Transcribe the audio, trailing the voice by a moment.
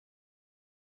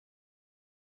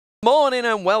Morning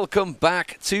and welcome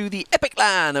back to the Epic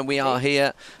LAN, and we are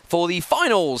here for the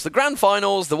finals, the grand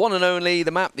finals, the one and only, the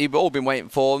map that you've all been waiting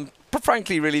for. But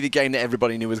frankly, really the game that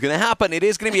everybody knew was going to happen. It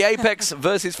is going to be apeX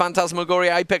versus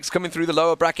Phantasmagoria. apeX coming through the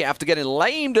lower bracket after getting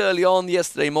lamed early on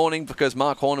yesterday morning because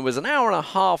Mark Horner was an hour and a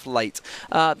half late.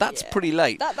 That's pretty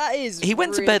late. That is. He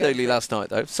went to bed early last night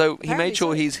though, so he made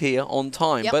sure he's here on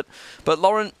time. Yep. But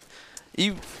Lauren,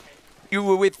 You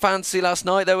were with Fantasy last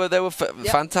night. They were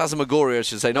Phantasmagoria, I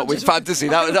should say, not with Fantasy.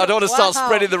 I don't want to start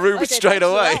spreading the rumours straight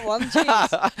away. That one.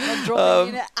 Jeez. Not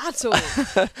dropping in it at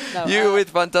all. No, you were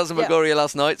with Phantasmagoria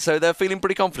last night, so they're feeling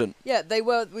pretty confident. Yeah, they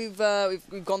were. We've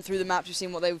gone through the maps. We've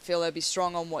seen what they feel they'll be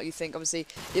strong on. What you think? Obviously,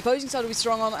 the opposing side will be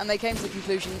strong on, and they came to the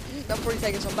conclusion they'll probably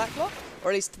take us on backlog,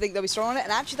 or at least think they'll be strong on it.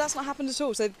 And actually, that's not happened at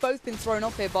all. So they've both been thrown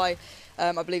off here by.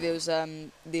 I believe it was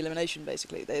the elimination,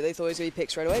 basically. They thought it was going to be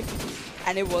picked straight away,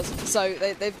 and it was. So it's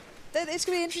going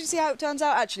to be interesting to see how it turns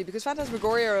out, actually, because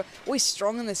Phantasmagoria are always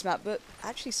strong on this map, but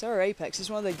actually so are apeX.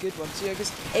 It's one of the good ones, you know,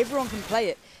 because everyone can play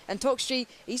it. And ToxG,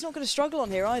 he's not going to struggle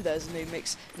on here either as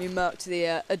a new merc to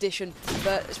the addition.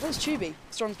 But as well as Tubi,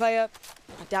 strong player.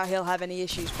 I doubt he'll have any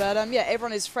issues. But yeah,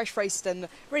 everyone is fresh-faced and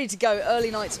ready to go. Early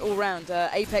nights all round.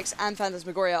 apeX and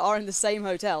Phantasmagoria are in the same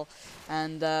hotel,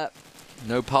 and.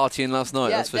 No partying last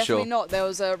night, that's for sure. Definitely not. There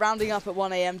was rounding up at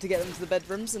 1 AM to get them to the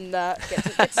bedrooms and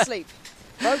get to sleep.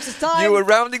 Folks, it's time. You were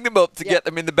rounding them up to get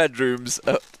them in the bedrooms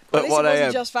at 1 AM. It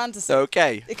wasn't just fantasy.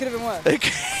 Okay. It could have been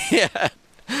worse. Yeah.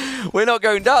 We're not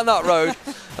going down that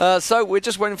road. So we're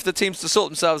just waiting for the teams to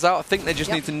sort themselves out. I think they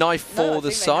just need to knife for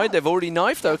the side. They've already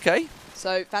knifed, okay.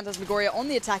 So Phantasmagoria on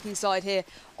the attacking side here,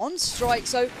 on strike.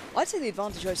 So I'd say the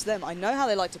advantage goes to them. I know how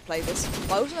they like to play this,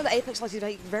 but I also know that apeX likes to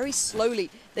play very slowly.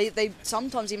 They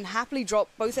sometimes even happily drop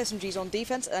both SMGs on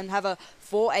defense and have a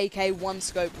 4 AK 1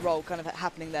 scope roll kind of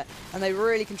happening there. And they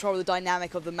really control the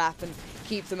dynamic of the map and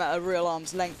keep them at a real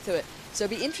arm's length to it. So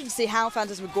it'll be interesting to see how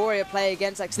Phantasmagoria play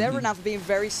against that, because they're renowned for being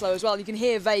very slow as well. You can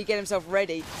hear Vey get himself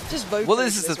ready. Just vote. Well,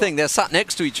 this is the thing. They're sat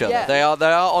next to each other. Yeah. They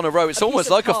are on a row. It's almost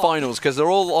like a finals because they're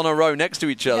all on a row next to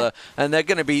each other, and there's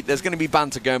going to be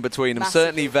banter going between them. Massively.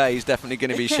 Certainly, Vey's definitely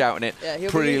going to be shouting it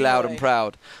pretty loud and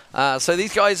proud. So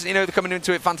these guys, you know, they're coming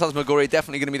into it. Phantasmagoria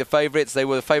definitely going to be the favourites. They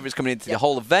were the favourites coming into the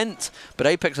whole event, but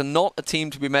apeX are not a team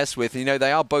to be messed with. You know,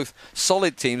 they are both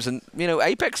solid teams, and you know,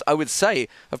 apeX, I would say,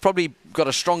 have probably got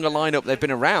a stronger lineup they've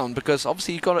been around because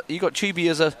obviously you got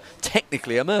Tubi as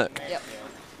technically a merc. Yep.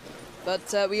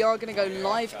 But we are going to go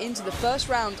live into the first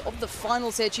round of the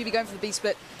finals here. Tubi going for the B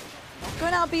split. Not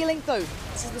going out B-Link though.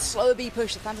 This is the slower B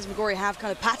push that Phantasmagoria have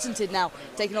kind of patented now,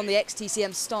 taking on the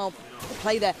XTCM style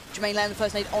play there. Jermaine laying the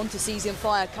first nade onto Cesium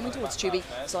Fire, coming towards Tubi,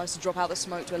 decides to drop out the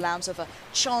smoke to allow himself a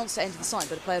chance to enter the site,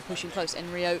 but a player pushing close.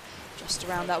 Enrio just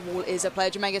around that wall is a player.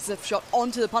 Jermaine gets the shot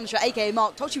onto the Punisher, aka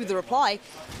Mark. Tochi with the reply.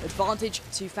 Advantage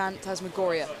to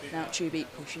Phantasmagoria. Now Tubi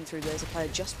pushing through. There's a player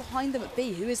just behind them at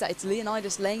B. Who is that? It's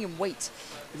Leonidas laying in wait.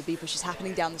 The B push is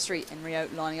happening down the street.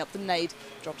 Enrio lining up the nade.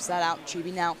 Drops that out.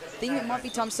 Tubi now thinking it might be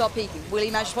time to start peeking. Will he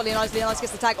manage to spot Leonidas? Leonidas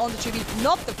gets the tag onto Tubi.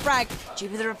 Not the frag.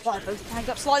 Tubi with the reply. Both tagged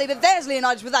up slightly, but there's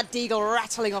Leonidas with that deagle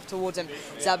rattling off towards him.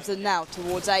 Zabza now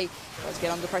towards A. Let's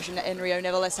get under pressure. Enrio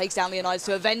nevertheless takes down Leonidas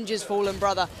to avenge his fallen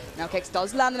brother. Now Kex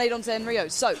does land the nade onto Enrio.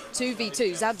 So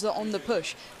 2v2. Zabza on the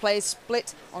push. Players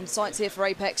split on sites here for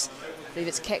apeX. I believe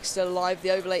it's Kex still alive.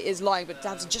 The overlay is lying, but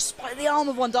Zabza just spotted the arm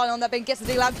of one dying on that bin. Gets the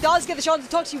deal out. Does get the shot to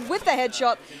Toxi with the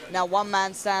headshot. Now one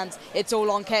man stands. It's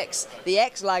all on Kex. The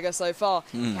ex-lagger so far.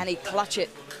 Can he clutch it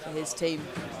for his team?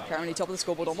 Currently top of the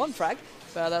scoreboard on one frag.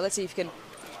 But let's see if he can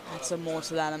add some more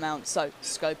to that amount. So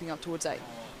scoping up towards A.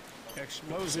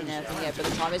 Explosive. Yeah, but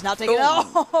the time is now taking.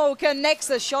 Oh, connects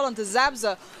the shot onto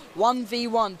Zabza.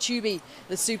 1v1. Tubi,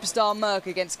 the superstar merc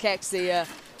against Kex, the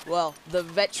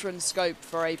veteran scope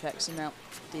for apeX. And now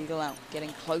Deagle out, getting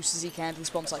close as he can to the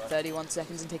spawn site. 31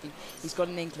 seconds and ticking. He's got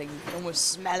an inkling. You can almost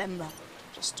smell him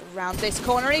just around this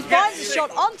corner. And he finds a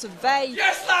shot onto Vey.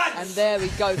 Yes, lads! And there we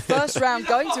go. First round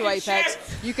going to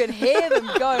apeX. You can hear them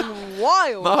going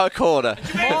wild. Mark Horner.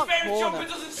 Mark Horner.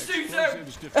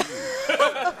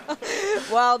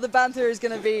 Well, the banter is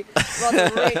going to be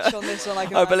rather rich on this one.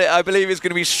 I believe it's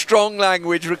going to be strong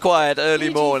language required early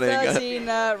morning. 13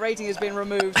 rating has been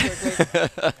removed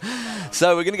quickly.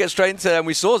 So we're going to get straight into it. And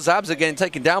we saw Zabs again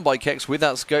taken down by Kex with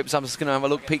that scope. Zabs going to have a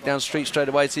look, peek down street straight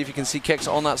away, see if you can see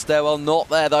Kex on that stairwell. Not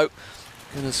there though.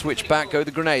 Going to switch back, go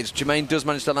the grenades. Jermaine does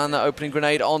manage to land that opening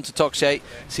grenade onto Toxier.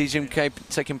 Sees him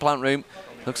taking plant room.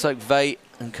 Looks like Vey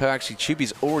and actually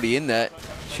Tubi's already in there.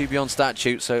 Tubi on stat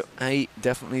shoot, so A,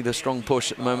 definitely the strong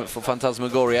push at the moment for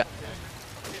Phantasmagoria.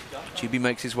 Chibi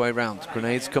makes his way around.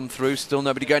 Grenades come through. Still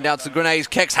nobody going down to the grenades.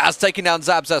 Kex has taken down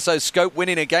Zabza. So Scope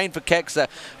winning again for Kex.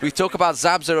 We talk about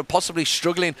Zabza possibly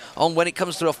struggling on when it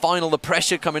comes to a final. The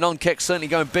pressure coming on. Kex certainly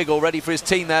going big already for his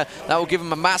team there. That will give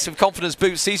him a massive confidence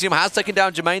boost. Cesium has taken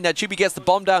down Jermaine there. Chibi gets the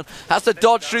bomb down. Has to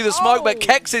dodge through the smoke. But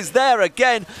Kex is there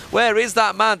again. Where is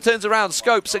that man? Turns around.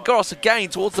 Scopes across again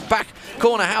towards the back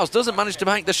corner house. Doesn't manage to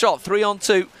make the shot.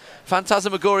 3-on-2.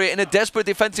 Phantasmagoria in a desperate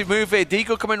defensive move here.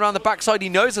 Deagle coming around the backside. He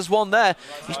knows there's one there.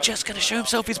 He's just going to show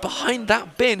himself. He's behind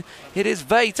that bin. It is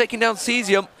Vey taking down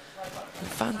Cesium.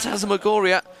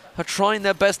 Phantasmagoria are trying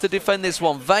their best to defend this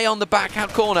one. Vey on the back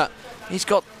out corner. He's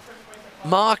got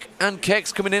Mark and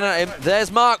Kex coming in at him.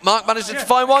 There's Mark. Mark manages to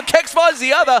find one. Kex finds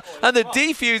the other. And the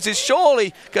defuse is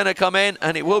surely going to come in.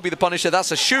 And it will be the Punisher.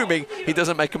 That's assuming he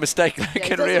doesn't make a mistake like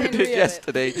Enrio did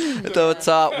yesterday. But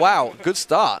wow, good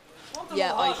start.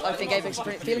 Yeah, I think apeX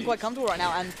is feeling quite comfortable right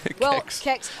now. And, well,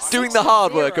 Kex doing the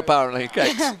hard work, apparently.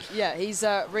 Kex. Yeah, he's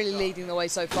really leading the way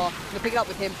so far. I'm going to pick it up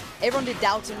with him. Everyone did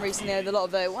doubt him recently. A lot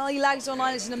of, well, he lags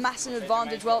online. It's in a massive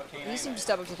advantage. Well, he seems to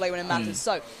step up to play when it matters.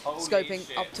 So, scoping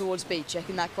up towards B,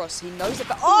 checking that cross. He knows it.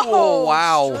 Oh,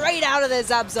 wow. Straight out of there,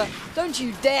 Zabza. Don't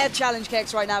you dare challenge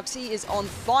Kex right now because he is on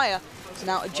fire. So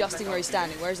now adjusting where he's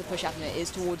standing. Where is the push happening? It is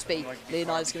towards B.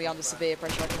 Leonidas going to be under severe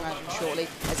pressure, I can imagine, shortly,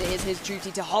 as it is his duty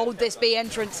to hold this B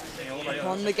entrance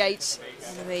upon the gates.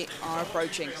 Enemy are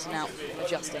approaching. So now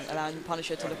adjusting, allowing the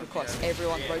Punisher to look across.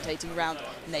 Everyone rotating around.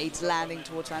 Nades landing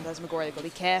towards Phantasmagoria. They've got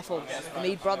to be careful. The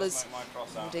Mead brothers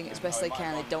doing as best they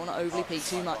can. They don't want to overly peak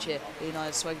too much here.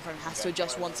 Leonidas swinging front has to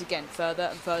adjust once again. Further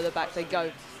and further back they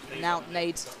go. Now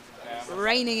Nades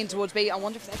raining in towards B. I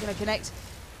wonder if they're going to connect.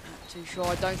 Too sure,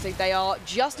 I don't think they are.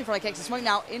 Just in front of Kex. The smoke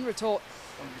now in retort.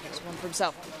 Just one for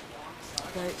himself.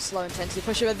 Very slow intensity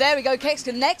push over. There we go. Kex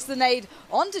connects the nade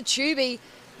onto Tubi.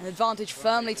 An advantage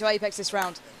firmly to apeX this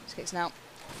round. Kex now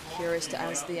curious to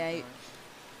as the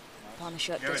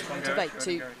Punisher does point to bait.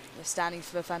 They're standing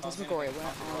for Phantasmagoria. Where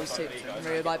are those two?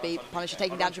 Enrio by B. Punisher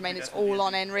taking down Jermaine. It's all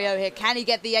on Enrio here. Can he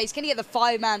get the ace? Can he get the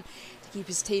 5-man to keep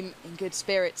his team in good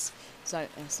spirits? So,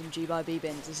 SMG by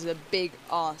B-Bins. This is a big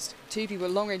ask. Two people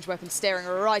with long-range weapons staring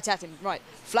right at him. Right,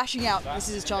 flashing out. This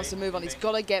is his chance to move on. He's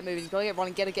got to get moving. He's got to get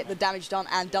running, got to get the damage done,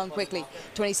 and done quickly.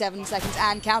 27 seconds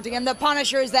and counting. And the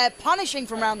Punisher is there, punishing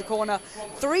from around the corner.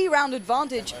 3-round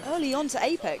advantage early on to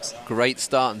apeX. Great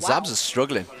start, and Zabza's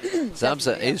struggling.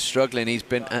 Zabza is struggling. He's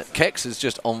been... Kex is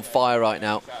just on fire right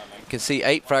now. You can see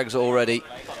 8 frags already.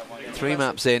 3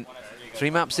 maps in.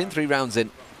 3 maps in, 3 rounds in.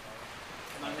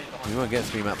 We won't get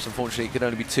 3 maps, unfortunately. It could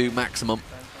only be 2 maximum.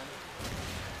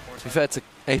 To be fair to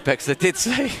apeX, they did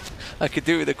say, I could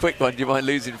do it with a quick one, do you mind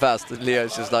losing fast? And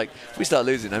Leo's just like, if we start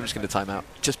losing, I'm just going to time out,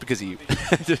 just because of you.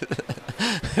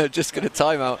 I'm just going to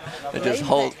time out and just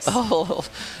hold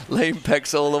lame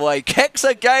Pex all the way. Kex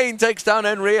again takes down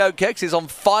Enrio. Kex is on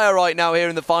fire right now here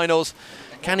in the finals.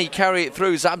 Can he carry it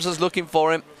through? Zabza's looking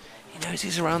for him. He knows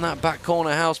he's around that back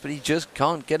corner house, but he just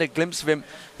can't get a glimpse of him.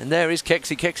 And there is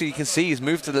Kexy. Kexy, you can see, he's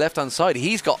moved to the left-hand side.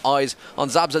 He's got eyes on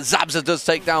Zabza. Zabza does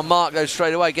take down Mark, though,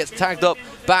 straight away. Gets tagged up,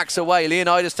 backs away.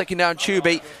 Leonidas taking down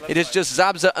Tubi. It is just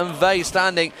Zabza and Vey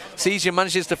standing. Cesium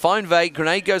manages to find Vey.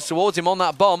 Grenade goes towards him on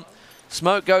that bomb.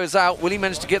 Smoke goes out. Will he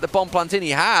manage to get the bomb plant in?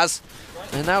 He has.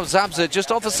 And now Zabza just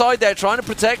off the side there, trying to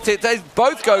protect it. They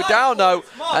both go down, though.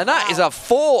 And that is a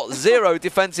 4-0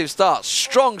 defensive start.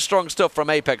 Strong, strong stuff from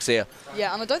apeX here.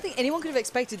 Yeah, and I don't think anyone could have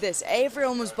expected this.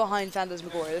 Everyone was behind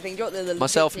Phantasmagoria. I think the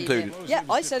myself included. Yeah,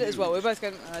 I said it as well. We're both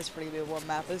going, oh, this is probably going to be a 1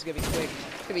 map. This is going to be quick.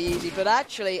 It's going to be easy. But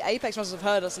actually, apeX must have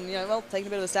heard us and, you know, well, taking a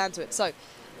bit of a stand to it. So,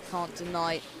 can't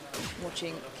deny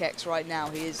watching Kex right now.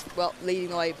 He is, well, leading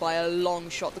the way by a long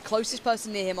shot. The closest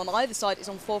person near him on either side is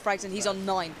on 4 frags and he's on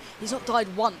 9. He's not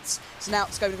died once. So now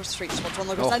it's going across the street. Spots on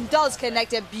the cross and does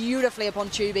connect it beautifully upon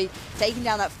Tubi, taking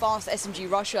down that fast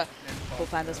SMG rusher. For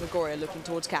Phantasmagoria looking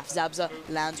towards Caf. Zabza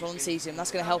lands one on Cesium.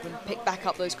 That's going to help him pick back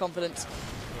up those confidence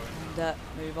and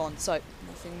move on. So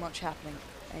nothing much happening.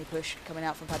 A push coming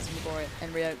out from Phantasmagoria.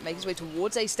 Enrio makes his way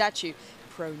towards a statue.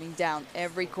 Proning down.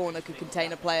 Every corner could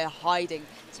contain a player hiding.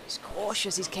 So he's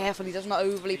cautious, he's careful, he doesn't want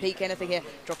to overly peek anything here.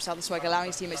 Drops out the smoke, allowing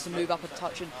his teammates to move up a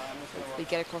touch and hopefully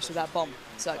get across with that bomb.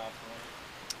 So,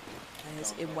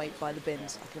 players in wait by the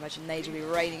bins. I can imagine Nades will be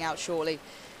raining out shortly.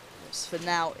 For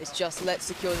now, it's just let's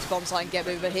secure this bomb site and get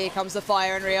moving. But here comes the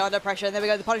fire, and Rio under pressure. And there we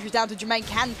go, the Punisher's down to Jermaine.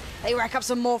 Can they rack up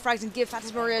some more frags and give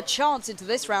Phantasmagoria a chance into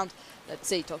this round? Let's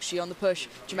see, Toxi on the push.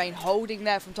 Jermaine holding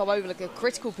there from top overlook, a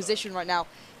critical position right now.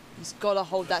 He's got to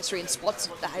hold that street and spots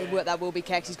that will be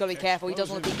Kex. He's got to be careful. He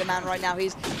doesn't want to beat the man right now.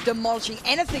 He's demolishing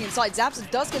anything inside. Zabza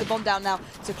does get the bomb down now.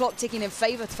 So clock ticking in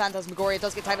favor to Phantasmagoria.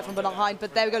 Does get tagged up from behind,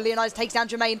 but there we go. Leonidas takes down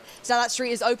Jermaine. So now that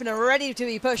street is open and ready to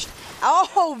be pushed.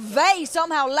 Oh, Vey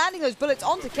somehow landing those bullets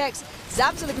onto Kex.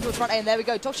 Zabza looking for the front A, and there we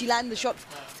go. Toxi landing the shot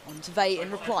onto Vey in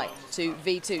reply to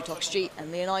V2. Toxi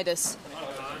and Leonidas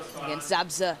against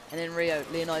Zabza, and then Rio.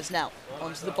 Leonidas now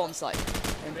onto the bomb site.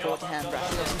 And brought to hand.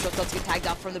 Some shots does get tagged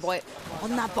up from the boy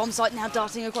on that bomb site, now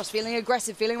darting across, feeling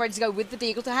aggressive, feeling ready to go with the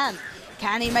deagle to hand.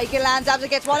 Can he make it land? Zabza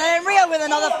gets one, and then Rio with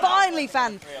another. Finally,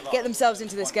 Fan get themselves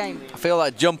into this game. I feel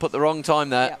like jump at the wrong time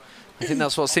there. Yep. I think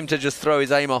that's what seemed to just throw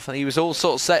his aim off, and he was all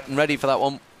sort of set and ready for that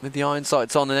one with the iron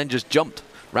sights on, and then just jumped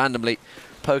randomly,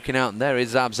 poking out. And there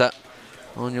is Zabza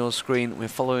on your screen. We're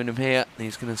following him here, and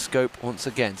he's going to scope once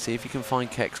again, see if he can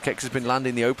find Kex. Kex has been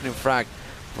landing the opening frag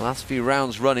the last few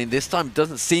rounds running. This time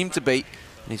doesn't seem to be,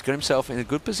 and he's got himself in a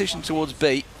good position towards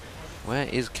B. Where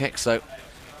is Kex though?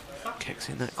 Kex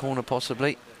in that corner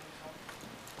possibly.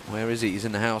 Where is he? He's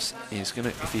in the house. He's gonna,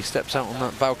 if he steps out on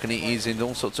that balcony, he's in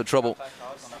all sorts of trouble.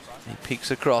 He peeks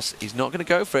across. He's not going to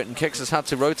go for it, and Kex has had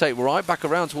to rotate right back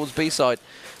around towards B side,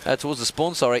 towards the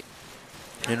spawn. Sorry,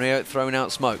 and Rio throwing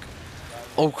out smoke.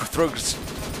 Oh, throws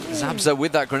Zabza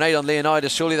with that grenade on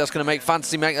Leonidas. Surely that's going to make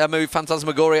Fantasy make that move.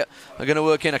 Phantasmagoria are going to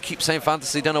work in. I keep saying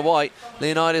Fantasy, don't know why.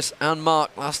 Leonidas and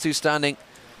Mark, last two standing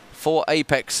for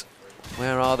apeX.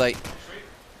 Where are they?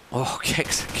 Oh,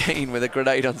 Kex again with a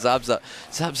grenade on Zabza.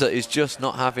 Zabza is just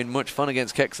not having much fun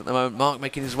against Kex at the moment. Mark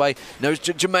making his way. Knows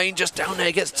Jermaine just down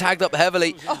there. Gets tagged up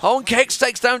heavily. Oh, and Kex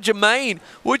takes down Jermaine.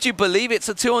 Would you believe it? It's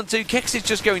a 2-on-2. Kex is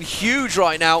just going huge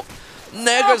right now. And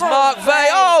there goes Mark Vey.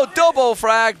 Oh, double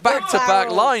frag, back to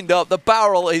back, lined up. The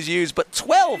barrel is used, but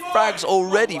 12 frags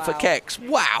already for Kex.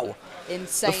 Wow.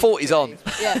 Insane. The 40's on.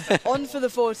 Yeah, on for the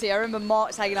 40. I remember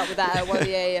Mark tagging up with that at one of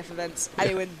the AAF events,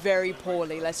 and it went very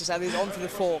poorly. Let's just say he was on for the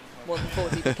 4 more than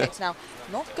 40. But Kex now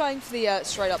not going for the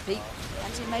straight up peek.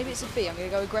 Actually, maybe it's a B. I'm going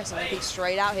to go aggressive and peek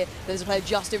straight out here. There's a player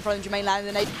just in front of Jermaine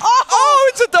landing the nade. Oh,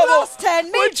 it's a double.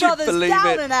 +10. Mid brothers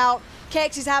down and out.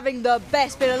 Kex is having the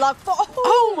best bit of luck.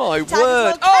 Oh my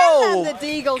word! Oh, the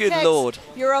deagle. Good Kex, lord!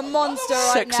 You're a monster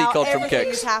right Sexy now. COD from Everything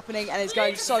Kex is happening, and it's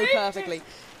going so perfectly.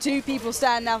 Two people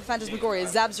stand now for Phantasmagoria,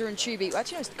 Zabza and Chubi.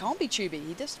 Actually, no, it can't be Chubi.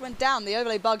 He just went down. The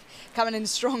overlay bug coming in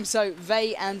strong. So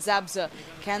Vey and Zabza,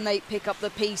 can they pick up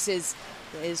the pieces?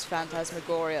 It is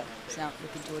Phantasmagoria. He's now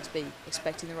looking towards B,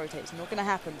 expecting the rotate. It's not going to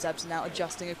happen. Zabza now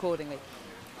adjusting accordingly.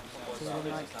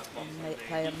 Feeling like a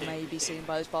player may be seen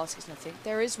by those baskets, and I think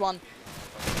there is one.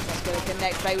 That's going to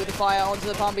connect Vey with the fire onto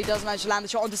the palm, but he doesn't manage to land the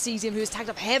shot onto Cesium, who is tagged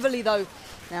up heavily though.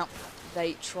 Now,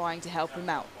 they trying to help him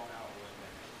out.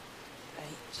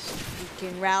 Just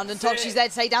peeking round, and Toxi's there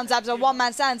to take down Zabza.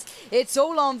 One-man stands. It's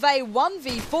all on Vey.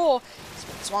 1v4.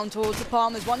 It's one towards the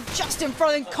palm. There's one just in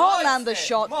front of him. Can't land the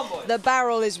shot. The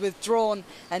barrel is withdrawn,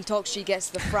 and Toxi gets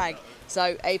the frag.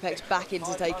 So apeX back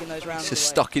into taking those rounds. Just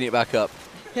stocking it back up.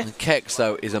 And Kex,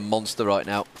 though, is a monster right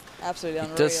now. Absolutely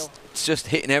unreal. It's just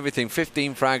hitting everything.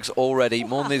 15 frags already,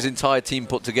 more than his entire team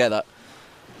put together.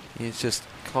 He's just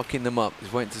clocking them up.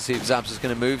 He's waiting to see if Zabza's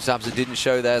going to move. Zabza didn't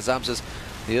show there. Zabza's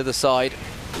the other side.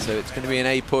 So it's going to be an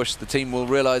A push. The team will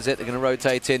realise it. They're going to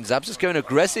rotate in. Zabza's going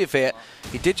aggressive here.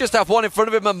 He did just have one in front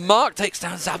of him, and Mark takes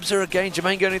down Zabza again.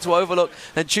 Jermaine going into overlook,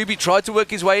 and Chubi tried to work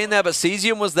his way in there, but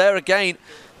Cesium was there again.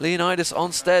 Leonidas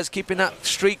on stairs, keeping that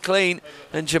street clean,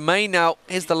 and Jermaine now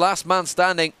is the last man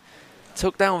standing.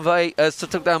 Took down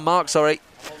Mark, sorry.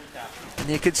 And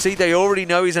you can see they already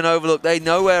know he's an overlook. They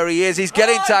know where he is. He's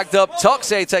getting tagged up.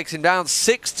 Toxic takes him down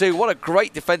 6-2. What a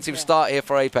great defensive start here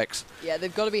for apeX. Yeah,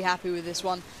 they've got to be happy with this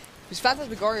one. Because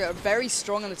Phantasmagoria are very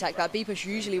strong on attack. That B push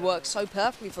usually works so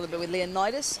perfectly for them, but with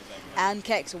Leonidas and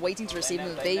Kex waiting to receive him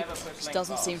with B, just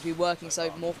doesn't seem to be working.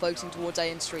 So more focusing towards A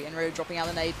and street, and really dropping out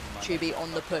the nade. Chubi on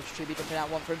the push. Chubi dropping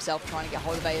out one for himself, trying to get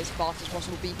hold of A as fast as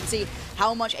possible. But you can see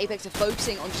how much apeX are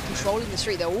focusing on just controlling the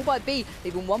street. They're all by B.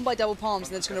 They've been won by double palms,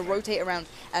 and they're just going to rotate around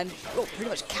and pretty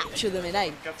much capture them in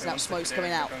A. So now smoke's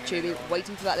coming out. Chubi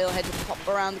waiting for that little head to pop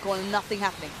around the corner. Nothing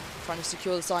happening. Trying to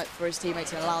secure the site for his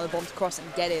teammates and allow the bomb to cross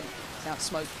and get in. Now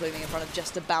smoke pluming in front of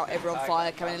just about everyone.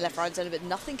 Fire coming in left, right, centre, but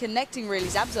nothing connecting really.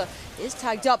 Zabza is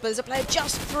tagged up, but there's a player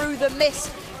just through the miss.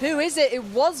 Who is it? It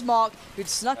was Mark who'd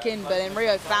snuck in, but then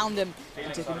Rio found him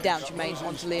and took him down. Jermaine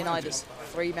onto Leonidas.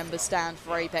 3-member stand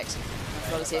for apeX. We've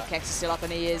got to see if Kex is still up,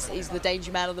 and he is. He's the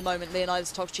danger man at the moment.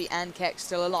 Leonidas, Toxi, and Kex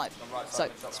still alive. So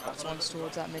spots one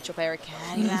towards that mid-shop area.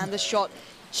 Can he land the shot?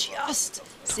 Just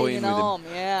seeing an arm.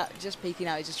 Yeah, just peeking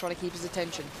out. He's just trying to keep his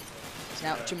attention.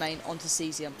 Now Jermaine onto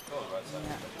Cesium.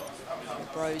 Yeah.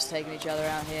 The bros taking each other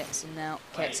out here, so now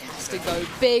Kex has to go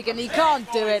big, and he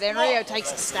can't do it, and Rio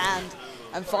takes a stand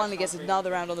and finally gets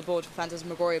another round on the board for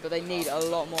Phantasmagoria, but they need a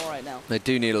lot more right now. They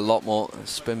do need a lot more.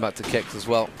 Spin back to Kex as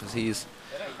well, because he's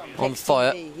on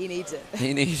fire. He needs it.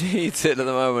 He needs it at the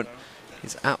moment.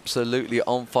 He's absolutely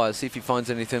on fire. See if he finds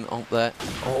anything up there.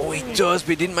 Oh, he does, but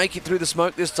he didn't make it through the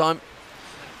smoke this time.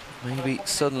 Maybe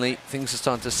suddenly things are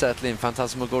starting to settle in.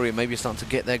 Phantasmagoria maybe starting to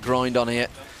get their grind on here.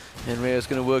 And Rio's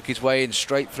going to work his way in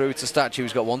straight through to Statue.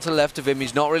 He's got one to the left of him.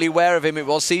 He's not really aware of him. It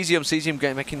was Cesium.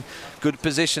 Cesium making good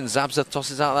position. Zabza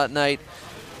tosses out that nade.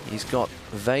 He's got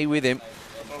Vey with him.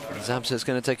 Zabza's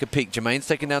going to take a peek. Jermaine's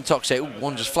taking down Tokshe. Ooh,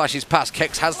 one just flashes past.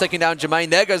 Kex has taken down Jermaine.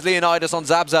 There goes Leonidas on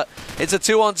Zabza. It's a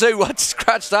 2-on-2.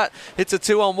 Scratch that. It's a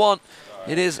 2-on-1.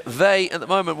 It is Vey at the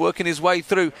moment working his way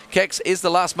through. Kex is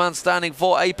the last man standing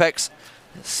for apeX.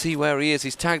 Let's see where he is.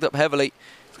 He's tagged up heavily.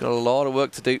 He's got a lot of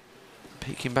work to do.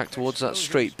 Peeking back towards that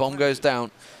street. Bomb goes down.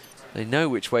 They know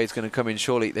which way it's going to come in,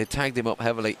 surely. They tagged him up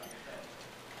heavily.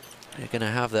 They're going to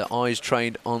have their eyes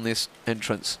trained on this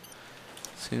entrance.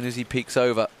 As soon as he peeks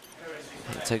over,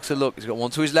 he takes a look. He's got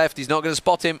one to his left. He's not going to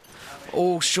spot him.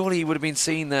 Oh, surely he would have been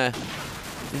seen there.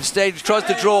 Instead, he tries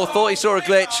to draw. Thought he saw a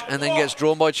glitch, and then gets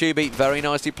drawn by Tubi. Very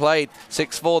nicely played.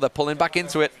 6-4. They're pulling back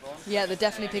into it. Yeah, they're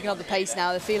definitely picking up the pace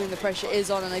now. They're feeling the pressure is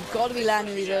on, and they've got to be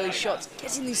landing these early shots,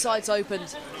 getting these sides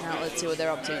opened. Now let's see what they're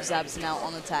up to. Zabs now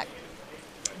on attack.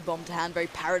 Bomb to hand, very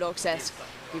Paradox-esque,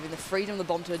 giving the freedom of the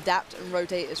bomb to adapt and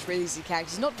rotate as freely as he can.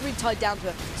 He's not really tied down to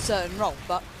a certain role,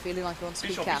 but feeling like he wants to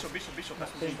be cap.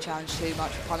 Being challenged too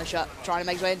much. Punisher trying to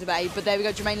make his way into the A, but there we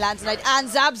go. Jermaine lands an aid, and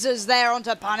Zabza's there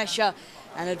onto Punisher.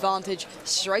 An advantage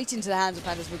straight into the hands of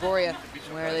Phantasmagoria.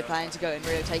 Where are they planning to go? And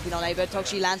Rio taking on Aber.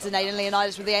 Tokshi lands a nade, and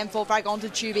Leonidas with the M4 frag onto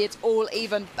Tubi. It's all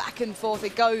even. Back and forth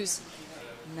it goes.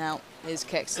 Now, is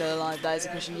Kex still alive? That is a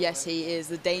question. Yes, he is.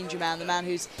 The danger man, the man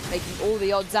who's making all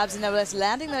the odds. Zabs nevertheless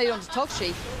landing the nade onto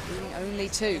Tokshi. Leaving only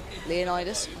two.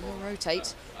 Leonidas on the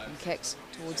rotate, and Kex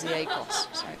towards the A-cross.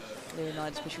 So,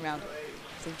 Leonidas pushing around.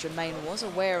 I think Jermaine was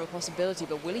aware of a possibility,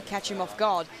 but will he catch him off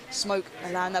guard? Smoke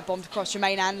allowing that bomb to cross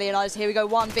Jermaine and Leonidas. Here we go,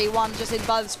 1v1 just in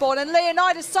by the spawn, and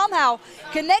Leonidas somehow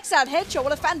connects that headshot.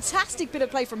 What a fantastic bit of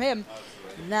play from him.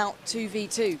 Now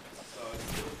 2v2.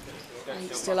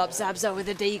 Still up, Zabza with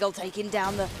the deagle taking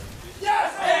down the...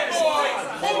 There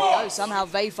we go, somehow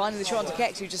Vey finding the shot onto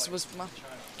Kex, who just was... Well,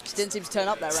 just didn't seem to turn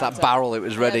up there. It's that barrel, it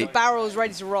was ready. Yeah, the barrel was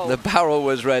ready to roll. The barrel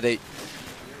was ready.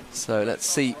 So let's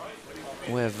see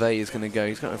where Vey is going to go.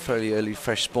 He's got a fairly early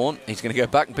fresh spawn. He's going to go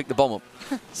back and pick the bomb up.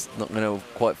 It's not going to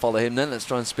quite follow him then. Let's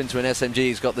try and spin to an SMG.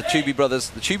 He's got the Tubi brothers.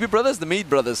 The Tubi brothers? The Mead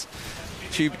brothers.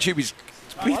 Tubi's...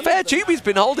 To be fair, Tubi's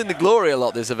been holding the glory a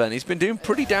lot this event. He's been doing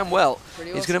pretty damn well.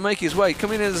 He's going to make his way.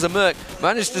 Coming in as a Merc.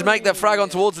 Managed to make that frag on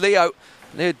towards Leo.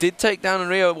 Leo did take down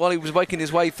Rio while he was making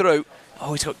his way through.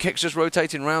 Oh, he's got Kex just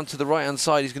rotating round to the right-hand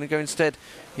side. He's going to go instead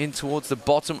in towards the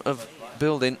bottom of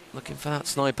building, looking for that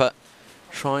sniper.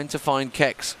 Trying to find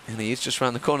Kex, and he is just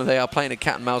around the corner. They are playing a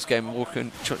cat and mouse game,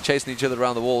 walking, chasing each other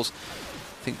around the walls.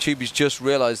 I think Tubi's just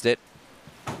realised it,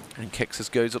 and Kex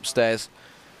just goes upstairs.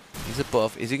 He's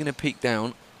above. Is he going to peek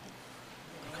down?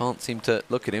 I can't seem to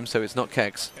look at him, so it's not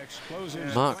Kex.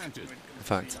 Mark, in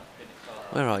fact,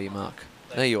 where are you, Mark?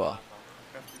 There you are.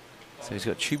 So he's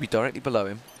got Tubi directly below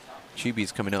him.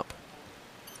 Tubi's coming up.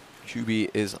 Tubi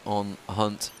is on a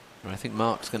hunt, and I think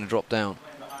Mark's going to drop down.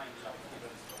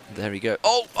 There we go.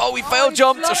 Oh, he failed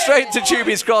jumped straight to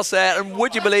Tubi's crosshair, and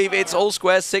would you believe it's all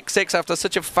square 6-6 after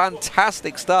such a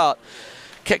fantastic start.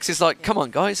 Kex is like, come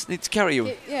on, guys, need to carry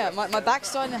you. Yeah, my back's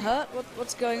starting to hurt.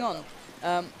 What's going on?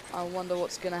 I wonder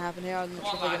what's going to happen here. I'm not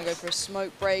sure if they're going to go for a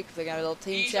smoke break, if they're going to have a little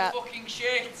team chat.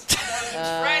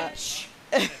 French.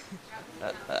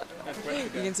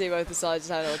 You can see both the sides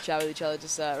just having a little chat with each other,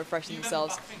 just refreshing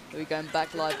themselves. They'll be going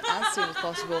back live as soon as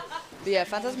possible. But yeah,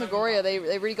 Phantasmagoria, they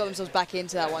really got themselves back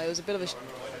into that one. It was a bit of a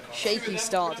shaky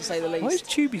start, to say the least. Why is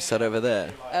Tubi sat over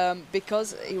there?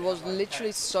 Because he was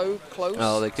literally so close.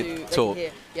 Oh, they could talk.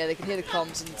 They could hear the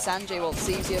comms. And Sanjay, well,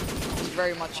 Cesium is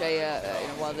very much a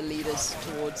one of the leaders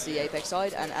towards the apeX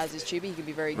side, and as is Tubi, he can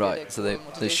be very good at so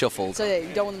they shuffled. So yeah,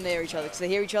 you don't want them near each other, because they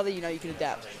hear each other, you know you can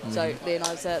adapt. So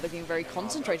Leonidas looking very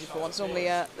concentrated for once. Normally,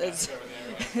 it's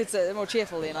a more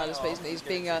cheerful Leonidas, but he's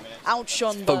being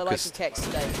outshone by the likes of Kex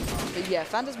today. But yeah,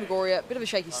 Phantasmagoria, a bit of a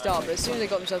shaky start, but as soon as they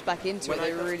got themselves back into it,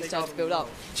 they were really starting to build up.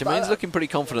 Jermaine's looking pretty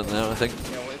confident now, I think.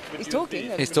 He's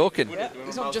talking. He's talking. Yeah,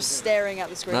 he's not just staring at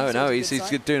the screen. No, he's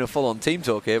doing a full-on team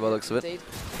talk here by the looks of it. Indeed.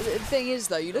 The thing is,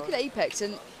 though, you look at apeX,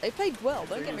 and they played well,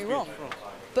 don't get me wrong.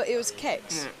 but it was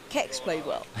Kex. Kex played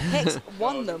well. Kex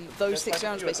won them those 6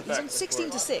 rounds basically. He's on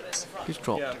 16-6. He's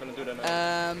dropped.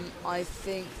 I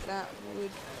think that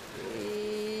would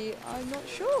be... I'm not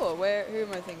sure. Who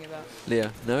am I thinking about?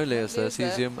 Leah. No, Leah's there.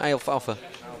 Cesium. Alpha.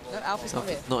 No, Alpha's not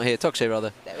here. Not here. Tokshay,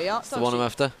 rather. There we are. That's the one I'm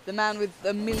after. The man with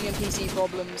a million PC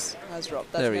problems has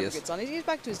dropped. That's there he never is. a good sign. He's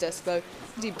back to his desk, though.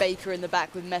 You see Baker in the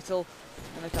back with Metal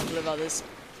and a couple of others.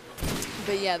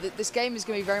 But yeah, this game is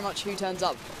going to be very much who turns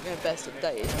up, best of the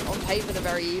day. On paper, they're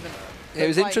very even. It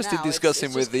was interesting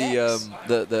discussing with the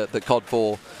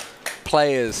CoD4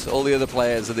 players, all the other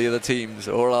players of the other teams,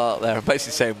 all out there,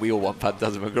 basically saying we all want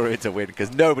Phantasmagoria to win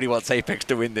because nobody wants apeX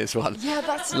to win this one. Yeah,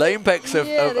 that's Lamepex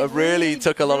have really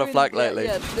took a lot of flack lately.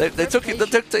 They took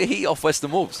the heat off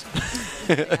Western Wolves.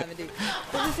 But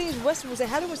the thing is, Western Wolves, they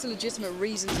had almost a legitimate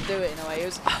reason to do it in a way.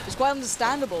 It was quite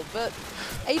understandable, but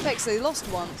apeX, they lost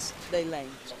once, they lamed.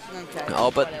 Okay.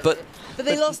 Oh, but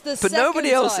they lost the second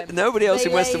nobody else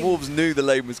in Western lamed. Wolves knew the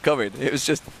lane was coming. It was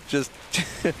just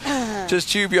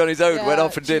Tubey on his own went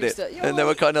off and did it, and they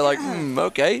were kind of like,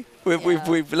 okay,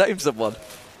 we've lamed someone.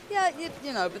 Yeah,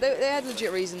 but they had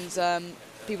legit reasons.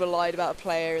 People lied about a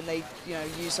player and they,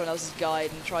 used someone else's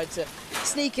guide and tried to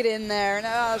sneak it in there, and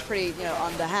that was pretty,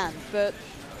 underhand. But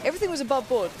everything was above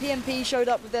board. PMP showed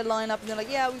up with their lineup and they're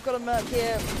like, yeah, we've got a merc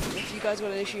here. If you guys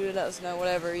got an issue, let us know,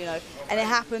 whatever, And it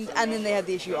happened, and then they had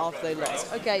the issue after they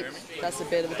lost. Okay, that's a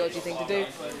bit of a dodgy thing to do.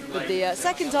 But the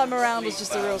second time around was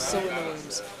just a real salt in the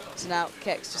wounds. So now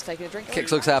Kex just taking a drink.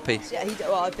 Kex looks happy. Yeah,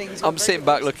 I think he's I'm sitting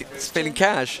back looking, feeling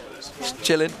cash, just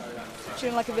chilling.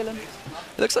 Chilling like a villain.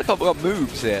 It looks like I've got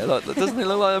moves here. Doesn't it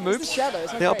look like the moves? The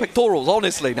shadows. They are pectorals,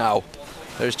 honestly, now.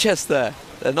 There's chest there.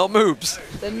 They're not moves.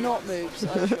 They're not moves,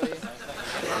 I assure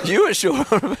you. You are sure?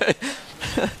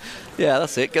 Yeah,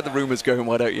 that's it. Get the rumours going,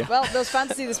 why don't you? Well, there was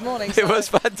fantasy this morning. So it was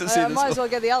fantasy I might as well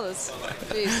get the others.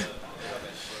 Jeez.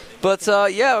 But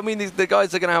yeah, I mean, the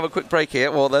guys are going to have a quick break here.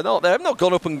 Well, they're not. They have not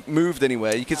gone up and moved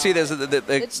anywhere. You can see there's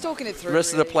it's talking it through. The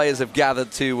rest of the players have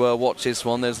gathered to watch this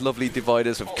one. There's lovely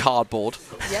dividers of cardboard.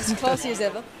 Yes, classy as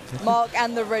ever. Mark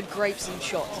and the red grapes in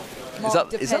shot. Is that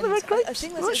the red grapes? I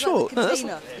think that's I'm not sure. the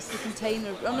container. It's the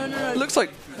container. Oh, no. It looks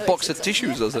like a box of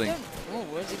tissues or something. Oh,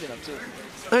 where's he been up to?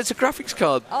 No, it's a graphics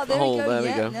card. Oh, there we go. There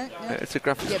yeah, we go. No. Yeah, it's a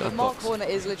graphics card. Yeah, but Mark box. Horner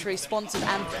is literally sponsored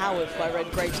and powered by Red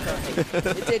Grapes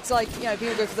currently. it's like,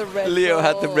 people go for the red. Leo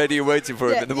had them ready and waiting for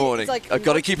him in the morning. Like, I've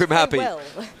got to keep him happy. Well.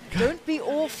 Don't be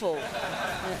awful.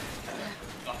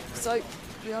 So,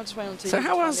 we are just waiting on two. So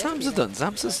how has Zamza done?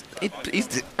 Zamza's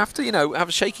he's after have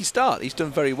a shaky start. He's done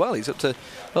very well. He's up there.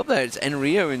 It's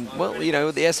Enrio and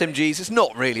the SMGs. It's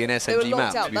not really an SMG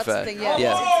map to be That's fair. The thing, yeah.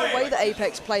 It's the way that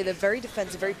apeX play. They're very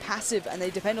defensive, very passive, and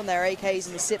they depend on their AKs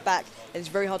and they sit back, and it's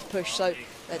very hard to push. So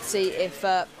let's see if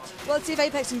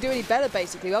apeX can do any better.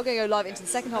 Basically, we're going to go live into the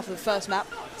second half of the first map.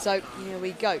 So here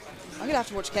we go. I'm going to have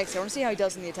to watch Kex. I want to see how he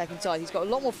does on the attacking side. He's got a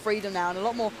lot more freedom now and a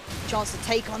lot more chance to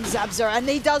take on Zabza, and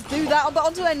he does do that. But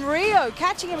onto Enrio,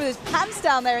 catching him with his pants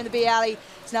down there in the B alley.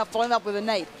 He's now following up with a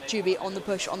nade. Tubey on the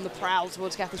push, on the prowl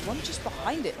towards Kath. There's one just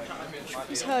behind it. I'm sure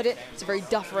he's heard it. It's a very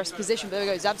Duffer-esque position. But there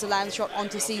we go. Zabza lands shot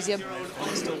onto Cesium.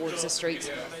 Towards the streets.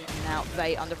 Now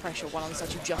Vey under pressure. One on the side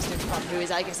of just in front. Who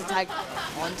is, I guess, a tag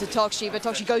onto Tokshay. But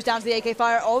Tokshay goes down to the AK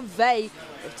fire of Vey.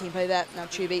 With team play there. Now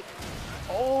Tubey.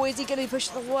 Oh, is he going to be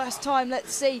pushed at the worst time?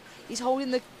 Let's see. He's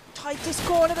holding the tightest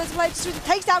corner. There's a play to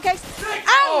takes down Kex. And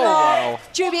wow.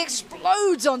 Tubey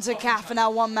explodes onto Kath, and now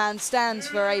one man stands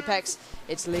for apeX.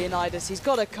 It's Leonidas. He's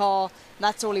got a car, and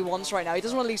that's all he wants right now. He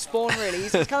doesn't want to leave spawn, really.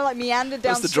 He's kind of like meandered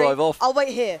down the street. Drive off. I'll wait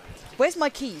here. Where's my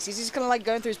keys? He's just kind of like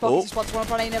going through his pockets. He spots one in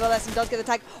front of nevertheless, and does get the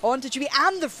tag onto Tubey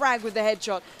and the frag with the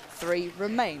headshot. 3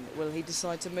 remain. Will he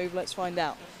decide to move? Let's find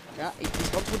out. Yeah, he's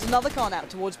gone towards another car now,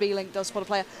 towards B-Link, does spot a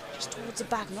player just towards the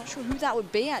back. I'm not sure who that would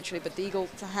be, actually, but the Eagle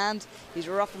to hand. He's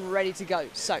rough and ready to go.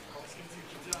 So,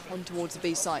 on towards the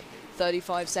B site.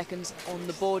 35 seconds on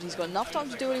the board. He's got enough time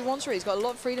to do what he wants, really. He's got a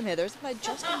lot of freedom here. There is a player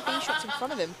just in B shots in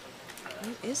front of him.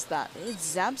 Who is that?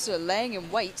 It's Zabza laying in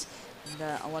wait. And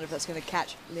I wonder if that's going to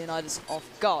catch Leonidas off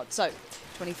guard. So,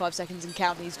 25 seconds and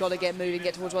counting. He's got to get moving,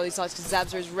 get towards one of these sides because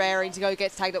Zabza is raring to go.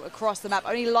 Gets tagged up across the map,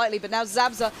 only lightly, but now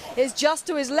Zabza is just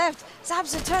to his left.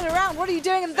 Zabza, turn around. What are you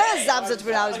doing? And there's Zabza to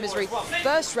put out his misery.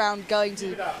 First round going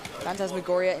to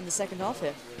Phantasmagoria in the second half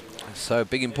here. So,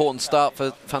 big important start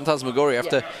for Phantasmagoria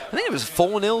after, I think it was a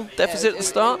 4-0 deficit at the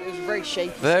start. It was very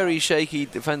shaky. Very shaky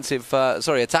defensive,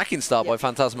 attacking start by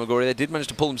Phantasmagoria. They did manage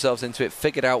to pull themselves into it,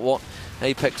 figured out what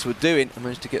apeX were doing, and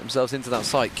managed to get themselves into that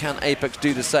site. Can apeX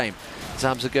do the same?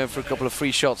 Zabza going for a couple of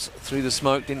free shots through the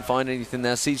smoke, didn't find anything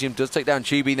there. Cesium does take down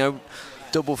Tubey, no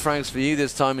double frags for you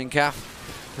this time in CAF.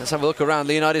 Let's have a look around.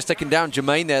 Leonidas taking down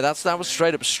Jermaine there. That was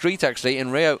straight up street, actually.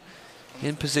 And Rio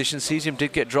in position. Cesium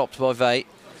did get dropped by Vay.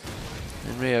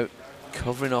 And Rio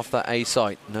covering off that A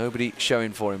site. Nobody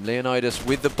showing for him. Leonidas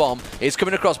with the bomb is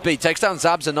coming across B. Takes down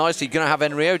Zabza nicely. Going to have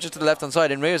Enrio just to the left-hand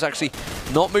side. Enrio's actually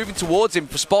not moving towards him.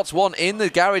 Spots one in the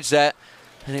garage there.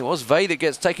 And it was Vay that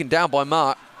gets taken down by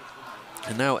Mark.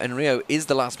 And now Enrio is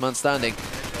the last man standing.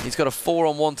 He's got a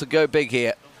 4-on-1 to go big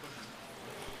here.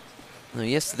 Now,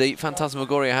 yesterday,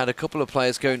 Phantasmagoria had a couple of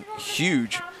players going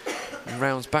huge in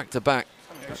rounds back-to-back.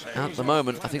 At the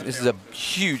moment, I think this is a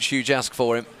huge, huge ask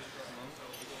for him.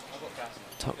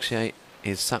 Toxier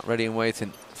is sat ready and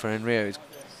waiting for Enrio.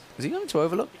 Is he going to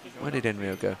overlook? Where did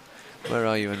Enrio go? Where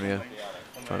are you, Enrio?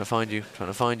 Trying to find you, trying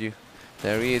to find you.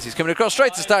 There he is. He's coming across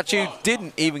straight to Statue.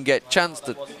 Didn't even get a chance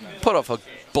to put off a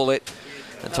bullet.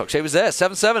 And Toxier was there.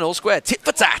 7-7, all square. Tit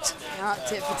for tat. Yeah,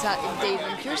 tit for tat indeed.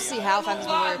 I'm curious to see how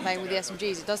Phantasmagoria are playing with the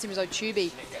SMGs. It does seem as though Tubi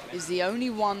is the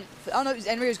only one. Oh no,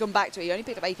 Enrio's gone back to it. He only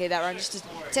picked up AK that round just to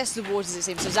test the waters, it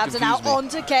seems. So Zabza now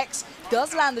onto Kex.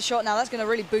 Does land the shot now. That's going to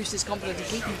really boost his confidence and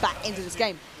keep him back into this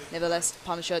game. Nevertheless,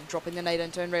 Punisher dropping the nade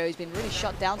into Enrio. He's been really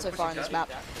shut down so far in this map.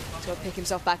 He's got to pick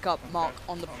himself back up. Mark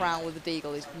on the prowl with the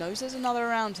deagle. He knows there's another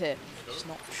around here. Just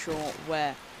not sure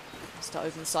where. To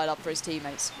open the side up for his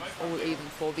teammates. All even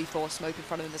 4v4, smoke in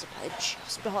front of him. There's a player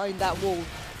just behind that wall.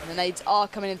 And the nades are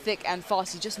coming in thick and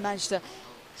fast. He just managed to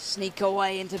sneak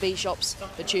away into B shops.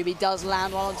 But Tubi does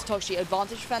land one onto Toxi.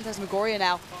 Advantage for Phantasmagoria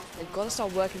now. They've got to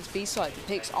start working to B side. The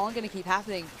picks aren't going to keep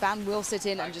happening. Fan will sit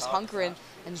in and just hunker in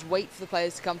and just wait for the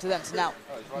players to come to them. So now,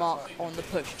 Mark on the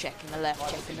push, checking the left,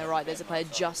 checking the right. There's a player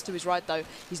just to his right, though.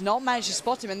 He's not managed to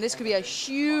spot him, and this could be a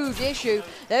huge issue.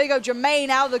 There we go, Jermaine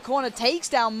out of the corner, takes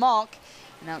down Mark.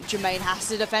 Now, Jermaine has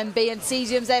to defend B, and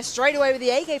Cesium's there straight away with the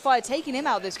AK fire, taking him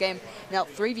out of this game. Now,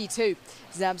 3v2.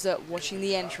 Zabza watching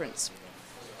the entrance.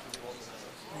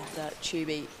 And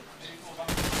Tubi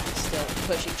still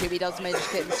pushing. Tubi does manage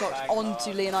to get the shots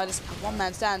onto Leonidas.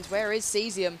 One-man stands. Where is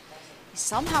Cesium? He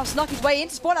somehow snuck his way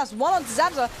into spawn house. One onto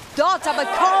Zabza. Darts up a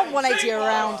calm 180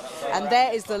 around. And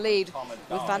there is the lead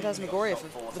with Phantasmagoria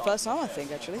for the first time, I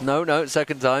think, actually. No,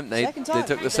 second time. They took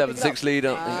the 7-6 lead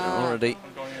already. It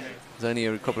was only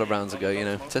a couple of rounds ago, you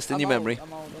know. Testing your memory.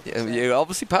 You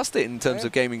obviously passed it in terms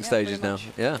of gaming stages now.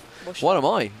 Yeah. What am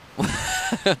I?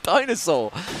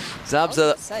 Dinosaur.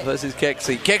 Zabza versus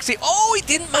Kexi. Kexi, oh, he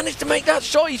didn't manage to make that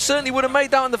shot. He certainly would have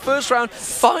made that in the first round.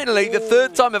 Finally, the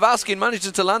third time of asking,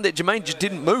 managed to land it. Jermaine just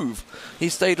didn't move. He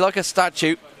stayed like a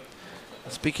statue.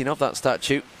 Speaking of that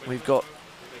statue, we've got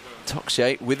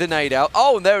Toxier with the nade out.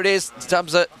 Oh, and there it is.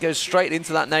 Zabza goes straight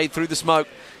into that nade through the smoke.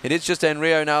 It is just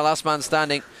Enrio now, last man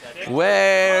standing.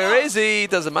 Where is he?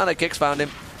 Doesn't matter. Kex found him.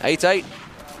 8-8.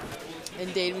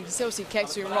 Indeed, we can still see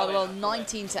Kex doing rather well.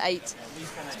 19-8. It's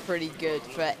pretty good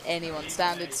for anyone's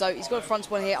standard. So he's got a front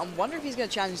spawn here. I'm wondering if he's going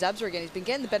to challenge Zabza again. He's been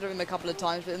getting the better of him a couple of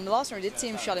times, but in the last round, we did see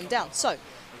him shut him down. So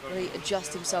will he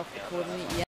adjust himself accordingly?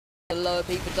 Yeah. The lower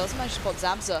peak, but doesn't manage to spot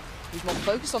Zabza. He's more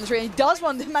focused on the 3, and he does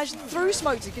want to manage through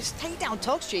smoke to just take down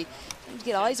Toxi. Need to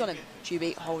get eyes on him.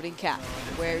 Tubi holding cap.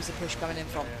 Where is the push coming in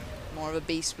from? More of a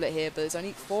B split here, but there's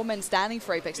only 4 men standing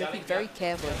for apeX. They have to be very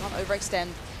careful. They can't overextend.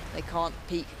 They can't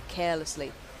peek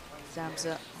carelessly.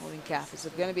 Zabza holding cap. It's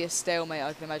going to be a stalemate,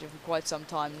 I can imagine, for quite some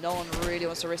time. No one really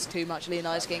wants to risk too much.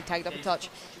 Leonidas getting tagged up a touch.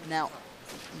 Now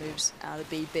moves out of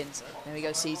B bins. There we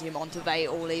go, sees him onto Vay,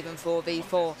 all even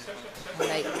 4v4. And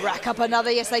they rack up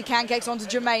another. Yes, they can. Kex onto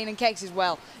Jermaine, and Kex as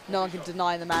well. No one can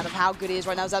deny the man of how good he is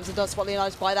right now. Zabza does spot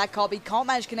Leonidas by that card, but he can't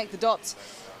manage to connect the dots.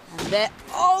 And there,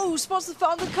 oh, spots the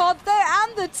foot on the card there,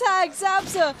 and the tag.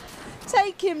 Zabza,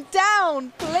 take him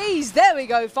down, please. There we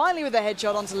go, finally with a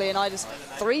headshot onto Leonidas.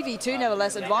 3v2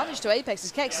 nevertheless, advantage to apeX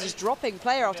as Kex is just dropping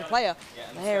player after player.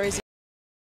 There is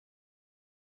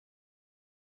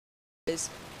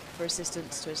for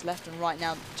assistance to his left and right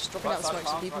now, just dropping out the smoke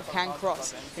so people can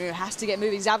cross. Enrio has to get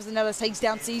moving. Zabza nevertheless takes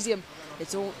down Cesium.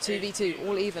 It's all 2v2,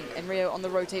 all even. Enrio on the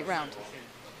rotate round.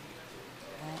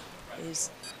 There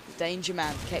is the danger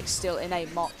man. Kex still in A.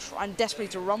 Mark trying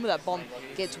desperately to run with that bomb,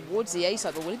 get towards the A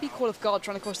side, but will he be caught off guard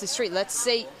trying to cross the street? Let's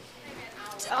see.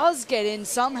 Does get in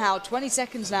somehow. 20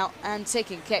 seconds now and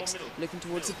ticking. Kex looking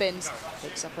towards the bins.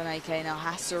 Picks up an AK now.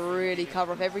 Has to really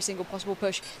cover off every single possible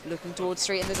push. Looking towards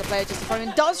street, and there's a player just in front of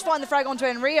him. Does find the frag onto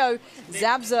Enrio.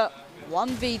 Zabza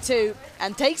 1v2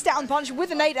 and takes down Punch with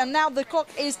a nade, and now the clock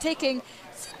is ticking.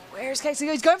 Where's Kex?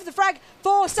 He's going for the frag.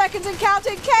 4 seconds and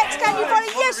counting. Kex, can you find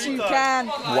it? Yes, you can.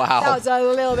 Wow. That was a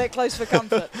little bit close for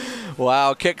comfort.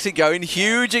 Wow, Kexy going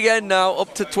huge again now,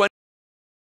 up to 20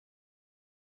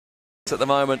 at the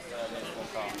moment.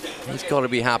 He's got to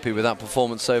be happy with that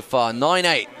performance so far.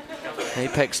 9-8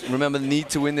 apeX, remember, need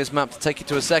to win this map to take it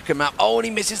to a second map. Oh, and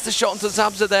he misses the shot onto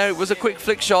Zabza there. It was a quick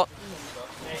flick shot.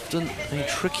 Often a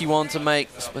tricky one to make.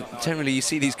 But generally, you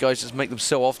see these guys just make them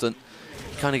so often.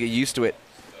 You kind of get used to it.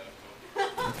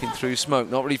 Looking through smoke,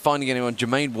 not really finding anyone.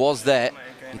 Jermaine was there.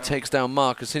 He takes down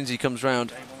Mark as soon as he comes round.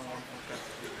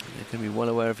 They're going to be well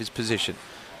aware of his position.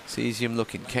 Cesium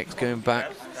looking. Kex going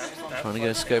back. Trying to get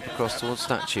a scope across towards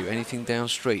Statue. Anything down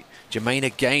street. Jermaine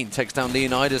again takes down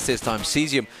Leonidas this time.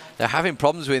 Cesium, they're having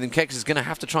problems with him. Kex is going to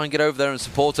have to try and get over there and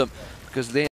support him because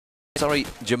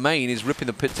Jermaine is ripping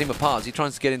the team apart. He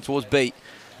tries to get in towards B.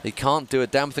 He can't do a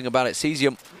damn thing about it.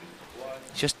 Cesium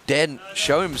just daren't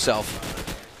show himself.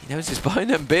 He knows he's behind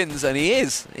them bins, and he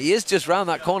is. He is just round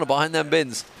that corner behind them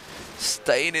bins.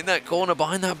 Staying in that corner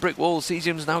behind that brick wall.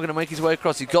 Cesium's now going to make his way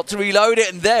across. He's got to reload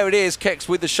it, and there it is. Kex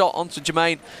with the shot onto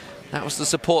Jermaine. That was the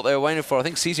support they were waiting for. I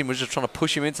think Cesium was just trying to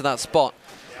push him into that spot.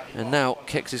 And now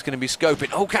Kex is going to be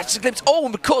scoping. Oh, catches a glimpse. Oh,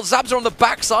 and caught Zabza on the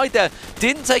backside there.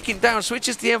 Didn't take him down.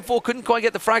 Switches to the M4. Couldn't quite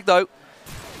get the frag, though.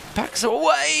 Backs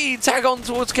away. Tag on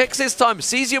towards Kex this time.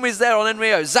 Cesium is there on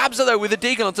Enrio. Zabza, though, with a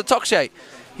deagle onto Tokshe.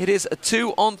 It is a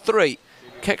 2-on-3.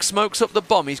 Kex smokes up the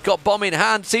bomb. He's got bomb in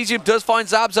hand. Cesium does find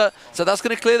Zabza, so that's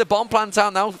going to clear the bomb plant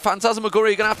out now.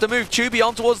 Phantasmagoria, you're going to have to move Tubi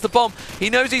on towards the bomb.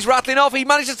 He knows he's rattling off. He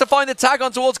manages to find the tag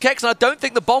on towards Kex, and I don't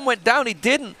think the bomb went down. He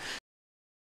didn't.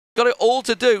 Got it all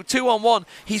to do. 2-on-1.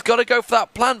 He's got to go for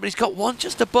that plant, but he's got one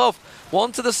just above.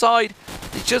 One to the side.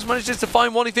 He just manages to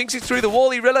find one. He thinks he's through the wall.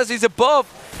 He realizes he's above.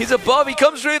 He's above. He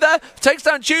comes through there. Takes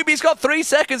down Tubi. He's got 3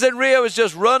 seconds, and Rio has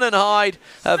just run and hide.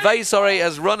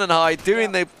 Has run and hide,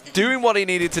 doing what he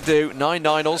needed to do.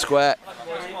 9-9 all square.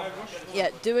 Yeah,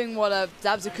 doing what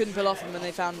Zabza couldn't pull off him when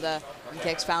they found when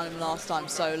Kex found him last time.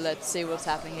 So let's see what's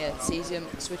happening here. Cesium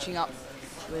switching up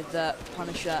with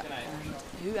Punisher. And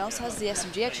who else has the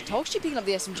SMG? Actually, Tokshe picking up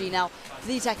the SMG now for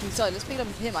the attacking side. Let's pick it up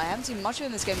with him. I haven't seen much of him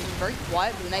in this game. He's been very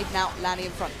quiet with an 8 now landing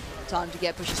in front. Time to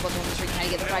get pushes spot on the street. Can he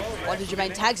get the frag? Onto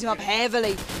Jermaine, tags him up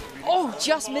heavily. Oh,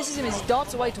 just misses him as he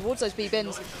darts away towards those B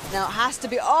bins. Now it has to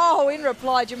be, oh, in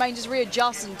reply, Jermaine just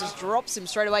readjusts and just drops him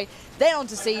straight away. Then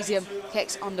onto Cesium.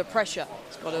 Kex under pressure.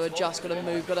 He's got to adjust, got to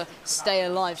move, got to stay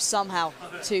alive somehow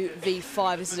to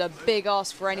V5. This is a big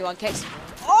ask for anyone. Kex,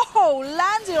 oh,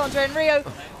 lands it onto Enrio.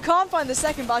 Can't find the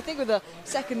second, but I think with a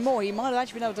second more, he might have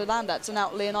actually been able to land that. So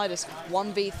now Leonidas,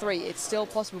 1v3. It's still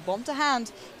possible. Bomb to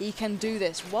hand, he can do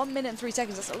this. 1 minute and 3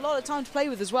 seconds. That's a lot of time to play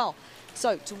with as well.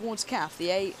 So towards CAF,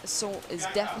 the A assault is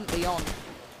definitely on.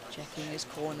 Checking his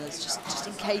corners, just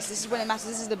in case. This is when it matters.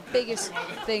 This is the biggest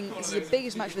thing. This is the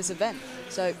biggest match of this event.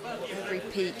 So every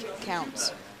peak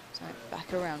counts. So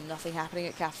back around, nothing happening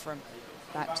at CAF for him.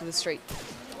 Back to the street.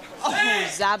 Oh,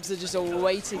 Zabza just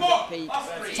awaiting the peak,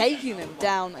 taking them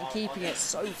down and keeping it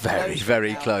so close.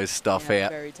 Very close stuff here.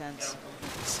 Very tense.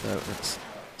 So let's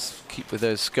keep with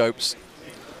those scopes.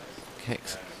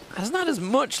 Kex hasn't had as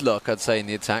much luck, I'd say, in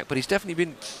the attack, but he's definitely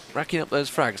been racking up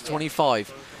those frags.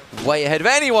 25, way ahead of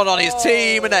anyone on his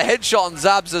team, and a headshot on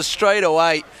Zabza straight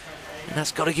away. And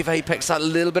that's got to give apeX that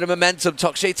little bit of momentum.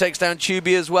 Tokshe takes down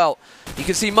Tubi as well. You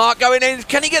can see Mark going in.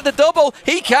 Can he get the double?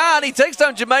 He can. He takes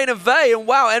down Jermaine and Vey. And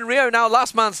wow, Enrio now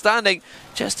last man standing.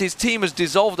 Just his team has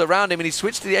dissolved around him, and he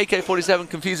switched to the AK-47,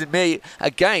 confusing me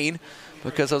again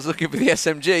because I was looking for the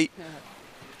SMG.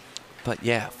 But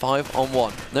yeah,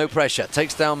 5-on-1. No pressure.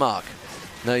 Takes down Mark.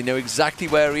 Now you know exactly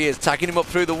where he is. Tagging him up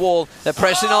through the wall. They're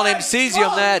pressing on him.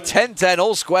 Cesium there. 10-10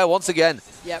 all square once again.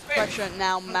 Yeah, pressure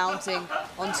now mounting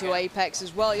onto apeX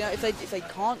as well. You know, if they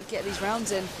can't get these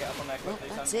rounds in, well,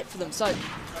 that's it for them. So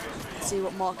let's see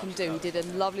what Mark can do. He did a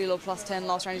lovely little +10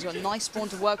 last round. He's got a nice spawn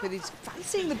to work with. He's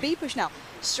fancying the B push now.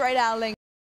 Straight out link.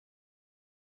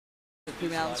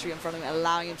 Moving out on the street in front of him,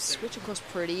 allowing him to switch across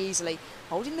pretty easily.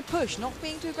 Holding the push, not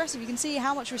being too aggressive. You can see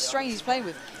how much restraint he's playing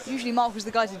with. Usually Mark was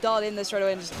the guy to dial in there straight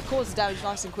away and just cause the damage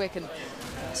nice and quick, and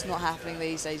it's not happening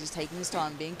these days. He's taking his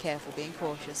time, being careful, being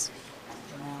cautious.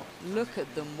 Now, look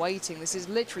at them waiting. This is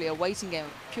literally a waiting game,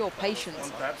 pure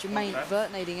patience. Jermaine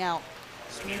vertinating out,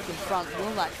 smoke in front.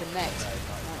 Will that connect?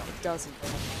 No, it doesn't.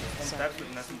 So,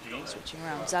 switching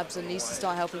around. Zabza needs to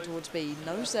start helping towards B. He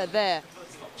knows they're there.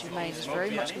 Jermaine is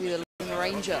very much going to be the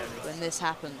ranger when this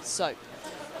happens. So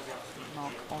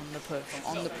Mark on the push,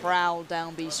 on the prowl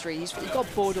down B Street. He's got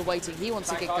border waiting. He wants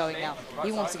to get going now.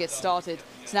 He wants to get started.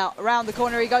 So now around the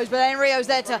corner he goes, but Enrio's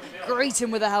there to greet him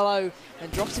with a hello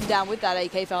and drops him down with that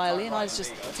AK fire. Leonidas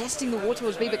just testing the war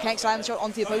towards B, but Kex lands shot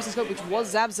onto the opposing scope, which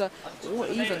was Zabza, or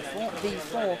even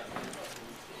 4v4.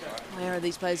 Where are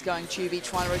these players going? Tubi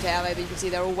trying to rotate out. Maybe you can see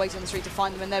they're all waiting on the street to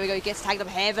find them. And there we go. He gets tagged up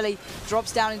heavily.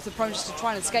 Drops down into the prone just to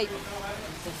try and escape.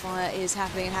 The fire is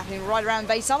happening and happening right around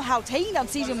base, somehow taking down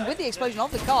Cesium with the explosion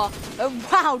of the car. Oh,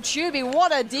 wow, Chuby,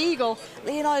 what a deagle.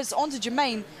 Leonidas onto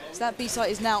Jermaine. So that B-site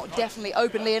is now definitely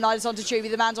open. Leonidas onto Chuby,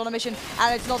 the man's on a mission,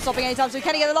 and it's not stopping anytime soon.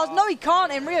 Can he get the last? No, he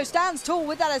can't, and Rio stands tall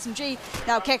with that SMG.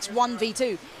 Now Kex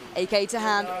 1v2. AK to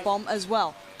hand, bomb as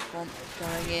well. Bomb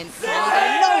going in. No,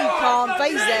 he can't.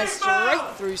 Phase there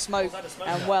straight through smoke.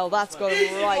 And well, that's got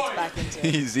him right back into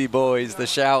it. Easy boys, the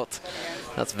shout.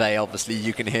 That's Vey, obviously,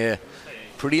 you can hear.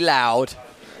 Pretty loud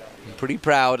and pretty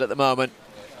proud at the moment.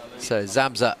 So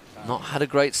Zabza not had a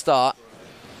great start.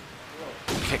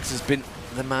 Kex has been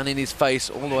the man in his face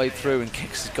all the way through, and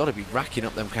Kex has got to be racking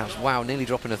up them counts. Wow, nearly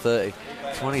dropping a 30.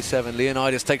 27,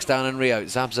 Leonidas takes down Enrio.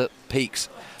 Zabza peaks.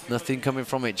 Nothing coming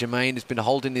from it. Jermaine has been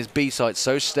holding his B site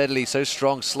so steadily, so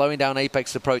strong, slowing down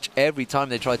apeX's approach every time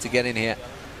they try to get in here.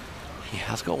 He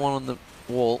has got one on the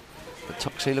wall, but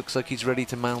Toxie looks like he's ready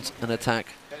to mount an attack.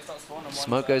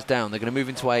 Smoke goes down. They're going to move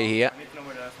into A here.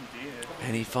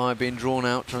 Any fire being drawn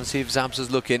out, trying to see if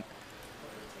Zabza's looking.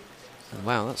 And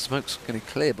wow, that smoke's going to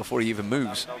clear before he even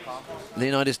moves.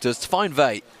 Leonidas does to find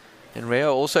Vey. And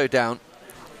Rio also down.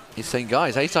 He's saying,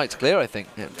 guys, A site's clear, I think.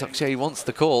 Yeah, Toxie wants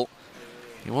the call.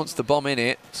 He wants the bomb in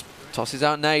it. Tosses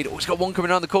out nade. Oh, he's got one coming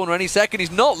around the corner any second.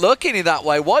 He's not looking in that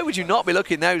way. Why would you not be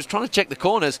looking there? He was trying to check the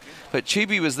corners, but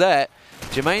Chuby was there.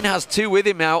 Jermaine has two with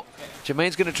him now.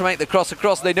 Jermaine's going to try and make the cross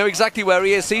across. They know exactly where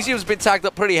he is. Cesium's been tagged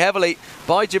up pretty heavily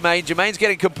by Jermaine. Jermaine's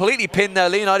getting completely pinned there.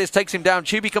 Leonidas takes him down.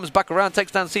 Chuby comes back around,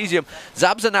 takes down Cesium.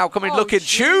 Zabza now coming looking.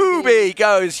 Chuby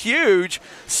goes huge.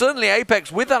 Suddenly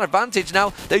apeX with that advantage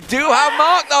now. They do have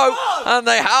Mark though, and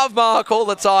they have Mark all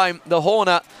the time. The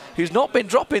Horner, who's not been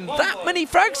dropping that many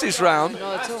frags this round,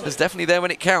 is definitely there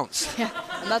when it counts. Yeah,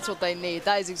 and that's what they need.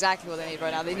 That is exactly what they need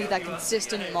right now. They need that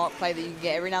consistent Mark play that you can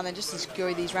get every now and then just to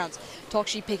secure these rounds.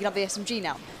 Toxie picking up the SMG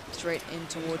now. Straight in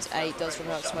towards A. Does from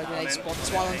out smoke grenade. Spots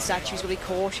one on statue. He's got to be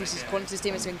cautious. He's calling to his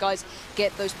teammates and guys,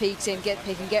 get those peaks in, get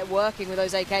picking, get working with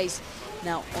those AKs.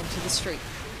 Now onto the street.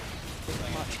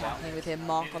 Pretty much happening with him.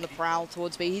 Mark on the prowl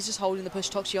towards B. He's just holding the push.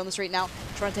 Toxie on the street now,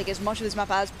 trying to take as much of this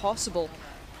map as possible.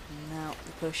 Now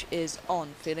the push is on,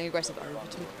 feeling aggressive over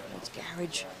towards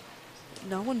Garage.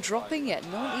 No one dropping yet,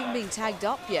 no one even being tagged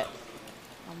up yet.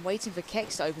 I'm waiting for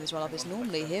Kex to open this one up. It's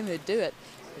normally him who'd do it.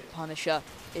 The Punisher,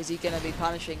 is he going to be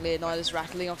punishing? Leonidas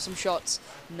rattling off some shots.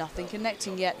 Nothing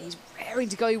connecting yet. He's raring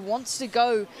to go, he wants to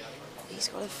go. He's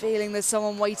got a feeling there's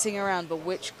someone waiting around, but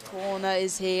which corner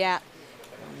is he at?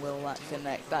 And will that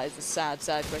connect? That is the sad,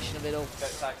 sad question of it all.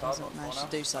 Doesn't manage to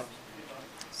do so.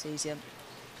 Cesium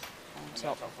on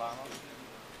top.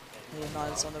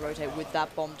 Leonidas on the rotate with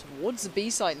that bomb towards the B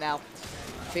site now.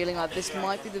 Feeling like this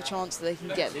might be the chance that they can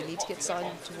get. They need to get side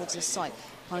towards this site.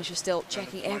 Punisher still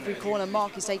checking every corner.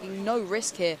 Mark is taking no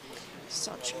risk here.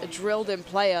 Such a drilled-in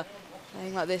player.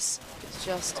 Playing like this, it's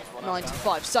just 9 to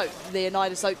 5. So,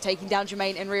 Leonidas taking down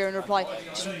Jermaine and Rio in reply.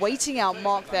 Just waiting out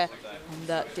Mark there.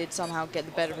 And did somehow get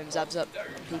the better of him. Zabs up,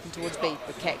 peeking towards B.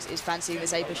 But Kex is fancying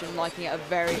this A push and liking it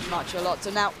very much a lot.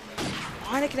 So now,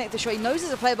 trying to connect the shot. He knows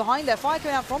there's a player behind there. Fire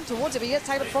coming out from towards it, but he gets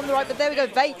tagged up from the right. But there we go,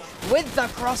 Vey with the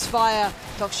crossfire.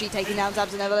 Toxie taking down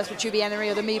Zabs, and nevertheless with Chuby and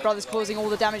Rio, the Me brothers causing all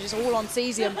the damage. It's all on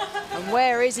Cesium. And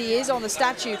where is he? He is on the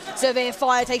statue. Surveying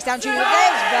fire takes down Chuby. But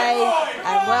there's Vey.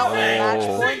 And well,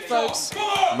 match point, folks.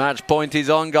 Match point is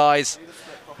on, guys.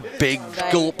 Big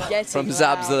gulp from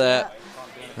Zabza there.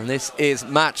 And this is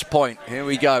match point. Here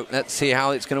we go. Let's see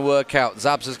how it's going to work out.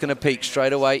 Zabza's going to peek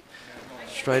straight away.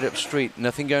 Straight up street.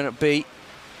 Nothing going at B.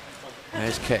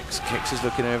 There's Kex. Kex is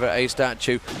looking over at A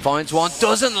statue. Finds one.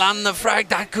 Doesn't land the frag.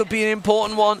 That could be an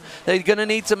important one. They're going to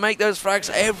need to make those frags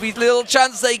every little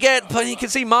chance they get. But you can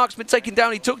see Mark's been taken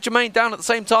down. He took Jermaine down at the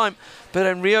same time. But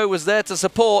then Rio was there to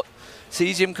support.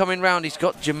 Cesium coming round. He's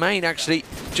got Jermaine actually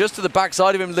just to the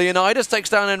backside of him. Leonidas takes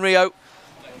down Enrio.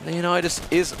 Leonidas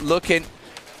is looking.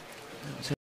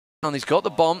 And he's got the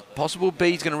bomb. Possible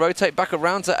B. He's going to rotate back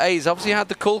around to A. He's obviously had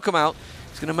the call come out.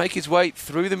 He's going to make his way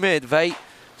through the mid. Vey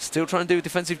still trying to do a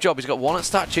defensive job. He's got one at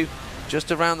statue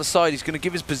just around the side. He's going to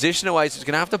give his position away, so he's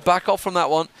going to have to back off from that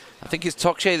one. I think it's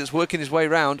Toxie that's working his way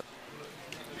around.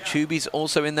 Chuby's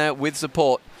also in there with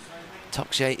support.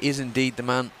 Toxie is indeed the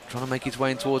man trying to make his way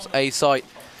in towards A site.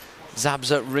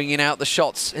 Zabza ringing out the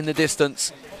shots in the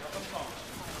distance.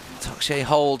 Toxie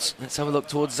holds. Let's have a look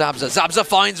towards Zabza. Zabza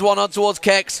finds one on towards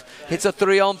Kex. Hits a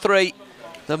 3-on-3.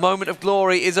 The moment of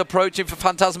glory is approaching for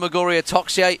Phantasmagoria.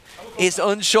 Toxier is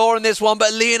unsure in this one,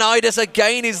 but Leonidas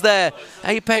again is there.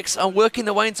 apeX are working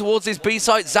their way in towards this B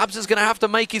site. Zabza's going to have to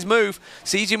make his move.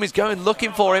 Cesium is going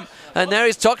looking for him. And there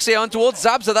is Toxier on towards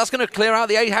Zabza. That's going to clear out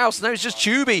the A house. And there is just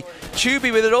Chubby.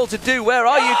 Chubby with it all to do. Where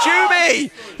are you,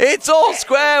 Chubby? It's all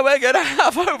square. We're going to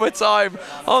have overtime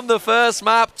on the first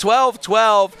map.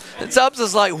 12-12. And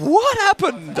Zabza's like, what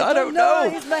happened? I don't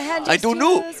know. I don't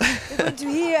know. It went to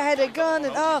here, I had a gun,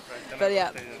 and But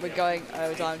yeah, we're going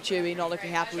overtime. Chewy not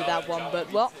looking happy with that one,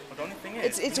 but well,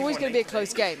 it's always going to be a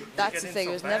close game. That's the thing.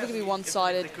 It was never going to be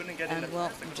one-sided, and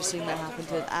well, we've just seen that happen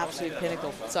to an absolute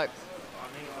pinnacle. So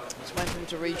just waiting for them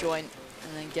to rejoin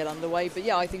and then get underway. But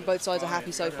yeah, I think both sides are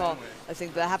happy so far. I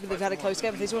think they're happy they've had a close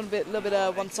game. It's a little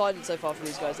bit one-sided so far for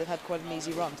these guys. They've had quite an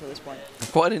easy run to this point.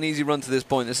 Quite an easy run to this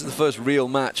point. This is the first real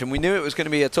match, and we knew it was going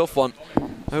to be a tough one.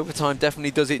 Overtime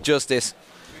definitely does it justice.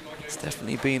 It's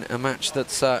definitely been a match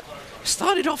that's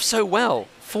started off so well.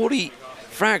 40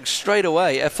 frags straight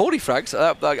away. 40 frags.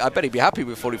 I bet he'd be happy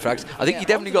with 40 frags. I think he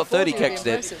definitely got 30 kicks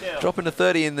did. Dropping to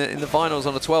 30 in the finals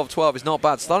on a 12-12 is not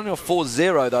bad. Starting off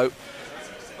 4-0 though.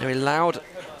 They allowed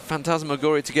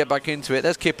Phantasmagoria to get back into it.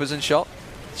 There's Kippers and shot.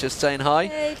 Just saying hi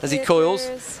as he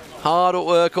coils. Hard at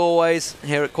work always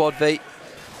here at Quad V.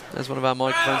 There's one of our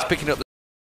microphones picking up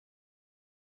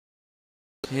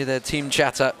hear their team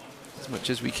chatter as much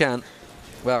as we can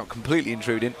without completely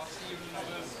intruding.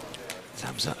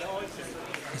 Zabza.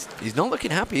 He's not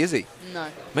looking happy, is he? No.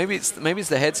 Maybe it's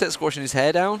the headset squashing his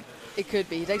hair down. It could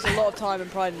be. He takes a lot of time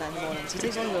and pride in that in the mornings. He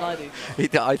takes longer than I do.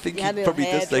 I think he probably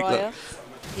does take that.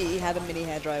 He had a mini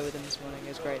hairdryer with him this morning. It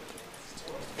was great.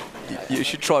 You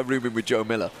should try rooming with Joe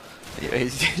Miller.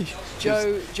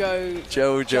 Joe,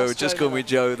 just call me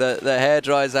Joe. The hair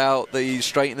dries out, the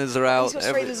straighteners are out. He's got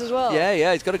straighteners as well.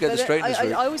 Yeah, he's got to get the straighteners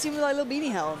route. I always see him with like a little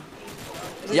beanie hat on.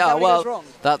 Yeah, well,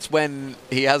 that's when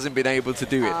he hasn't been able to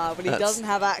do it. When he doesn't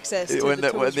have access to when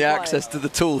the access to the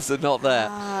tools are not there.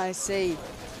 I see.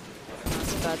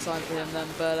 That's a bad sign for him then,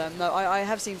 but no, I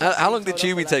have seen... how long did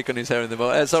Chewy take on his hair in the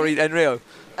morning? Sorry, Enrio.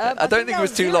 I don't think it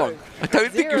was too long. I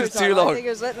don't think it was too long. I think it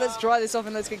was, let's dry this off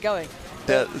and let's get going.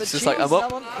 Yeah, it's just like, I'm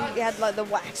up. He had like the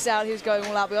wax out, he was going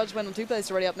all out, but I just went on 2 players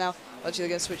already up now. Actually, they're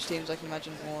going to switch teams, I can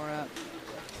imagine, for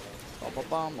or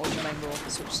Jermaine will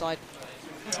switch side.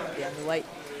 Be underway.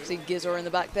 See Gizor in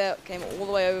the back there, came all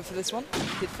the way over for this one.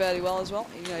 Did fairly well as well.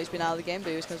 You know, he's been out of the game, but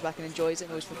he always comes back and enjoys it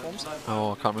and always performs.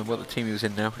 Oh, I can't remember what the team he was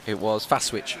in now. It was Fast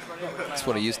Switch. That's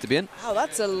what he used to be in. Oh,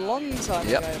 that's a long time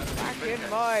ago. Back in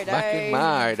my day. Back in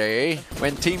my day,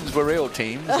 when teams were real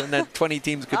teams and then 20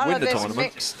 teams could win the tournament.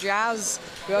 Mixed Jazz.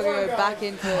 We are going to go back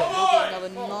in for another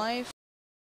knife.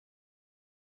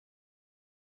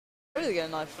 Really get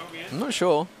a knife? I'm not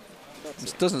sure.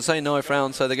 It doesn't say knife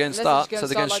round, so they're going to start, so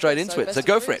they're going straight into it. So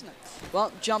go for it.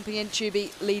 Well, jumping in,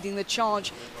 Chubby leading the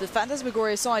charge. The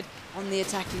Phantasmagoria side on the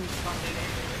attacking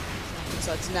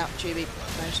side. So now Chubby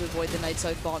managed to avoid the nade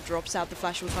so far. Drops out the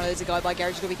flash. There's a guy by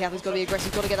Garage. He's got to be careful. He's got to be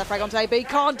aggressive. He's got to get that frag onto AB.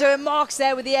 Can't do it. Marks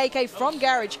there with the AK from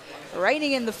Garage.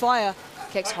 Raining in the fire.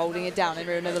 Kex holding it down.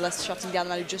 Enrio nevertheless shutting down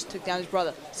the man who just took down his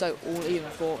brother. So all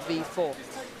even for V4.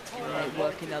 Can they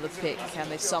work another pick? Can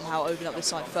they somehow open up this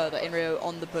side further? Enrio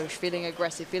on the push, feeling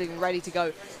aggressive, feeling ready to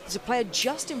go. There's a player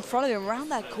just in front of him, around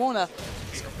that corner.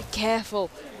 He's got to be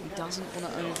careful. He doesn't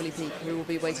want to overly peek. Who will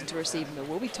be waiting to receive him? There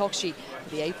will be Toxi.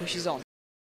 The A pushes on.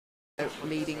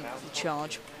 Leading the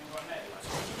charge.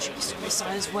 Just on this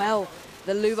side as well.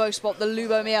 The Luvo spot, the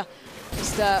Lubomir.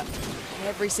 Just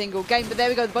every single game. But there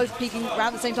we go, both peeking around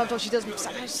at the same time. Toxi does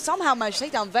somehow manage to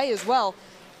take down Vey as well.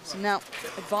 So now,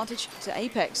 advantage to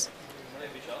apeX.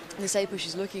 And this A-push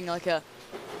is looking like a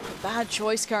bad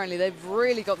choice currently. They've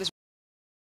really got this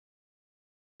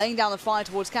laying down the fire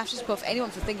towards Cash. Just puff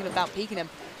anyone for thinking about peeking him.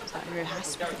 So Enrio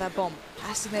has to pick up that bomb,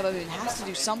 has to never move, has to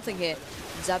do something here.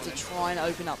 And Zabza trying to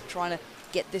open up, trying to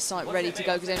get this site ready to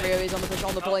go because Enrio is on the push,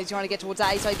 on the ball. He's trying to get towards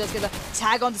A, so he does get the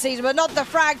tag onto Season, but not the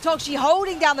frag. Toxi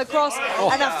holding down the cross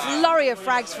and a flurry of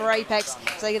frags for apeX.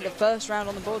 So they get the first round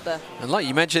on the board there. And like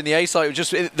you mentioned, the A site,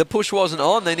 the push wasn't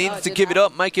on. They needed to give it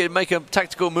up, make a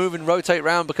tactical move and rotate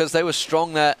round because they were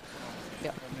strong there.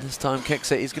 Yep. This time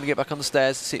Kex is going to get back on the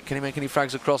stairs. See, can he make any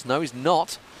frags across? No, he's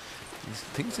not. He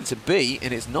thinks it's a B,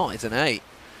 and it's not. It's an A.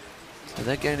 So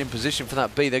they're getting in position for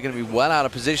that B. They're going to be well out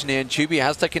of position here. And Chubby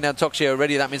has taken down Toxi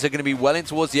already. That means they're going to be well in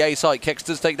towards the A site. Kex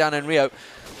does take down Enrio.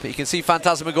 But you can see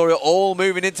Phantasmagoria all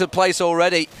moving into place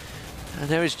already. And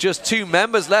there is just 2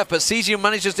 members left. But Cesium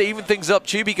manages to even things up.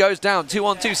 Chubby goes down.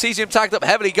 2-on-2. Cesium tagged up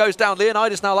heavily. Goes down.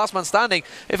 Leonidas now last man standing.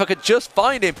 If I could just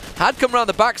find him. Had come around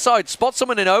the backside. Spot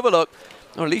someone in overlook.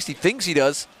 Or at least he thinks he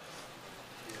does.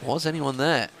 Was anyone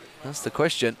there? That's the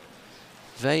question.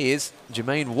 Vey is.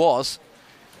 Jermaine was.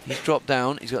 He's dropped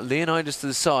down. He's got Leonidas to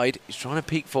the side. He's trying to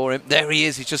peek for him. There he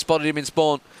is. He's just spotted him in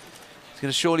spawn. He's going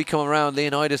to surely come around.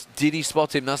 Leonidas, did he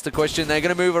spot him? That's the question. They're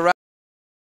going to move around.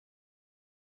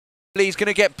 He's going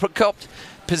to get copped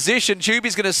position.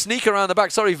 Chuby's going to sneak around the back.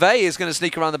 Sorry, Vey is going to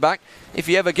sneak around the back. If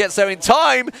he ever gets there in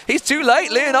time, he's too late.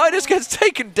 Leonidas gets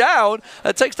taken down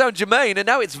and takes down Jermaine, and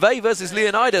now it's Vey versus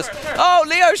Leonidas. Oh,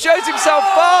 Leo shows himself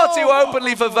far too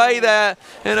openly for Vey there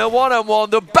in a one-on-one.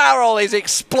 The barrel is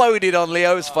exploded on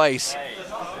Leo's face.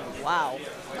 Wow.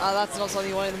 That's not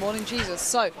something you want in the morning, Jesus.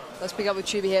 So let's pick up with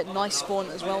Chuby here. Nice spawn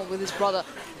as well with his brother.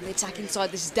 On the attacking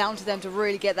side, this is down to them to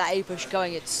really get that A push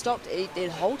going. It stopped,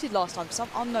 it halted last time for some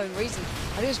unknown reason.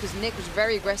 I think it was because Nick was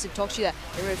very aggressive. Toxi there,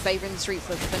 they were favouring the street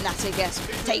for the Fnatic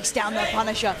S. Takes down the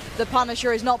Punisher. The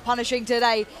Punisher is not punishing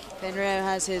today. Fenrir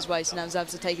has his way, so now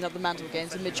Zabs are taking up the mantle, getting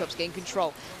some mid-shops, getting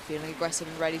control. Feeling aggressive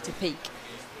and ready to peak.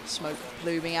 Smoke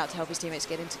blooming out to help his teammates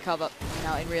get into cover.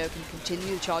 Now Enrio can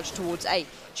continue the charge towards A.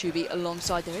 Chuby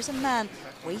alongside. There is a man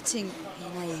waiting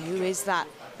in A. Who is that?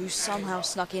 Who somehow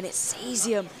snuck in? It's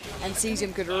Cesium. And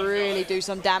Cesium could really do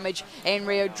some damage.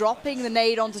 Enrio dropping the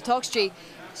nade onto Toxi.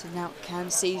 So now can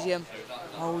Cesium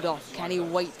hold off? Can he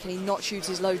wait? Can he not shoot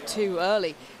his load too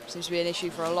early? Seems to be an issue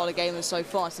for a lot of gamers so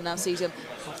far. So now Cesium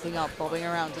popping up, bobbing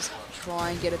around, just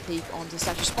try and get a peek onto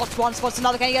Statue. Spots one, spots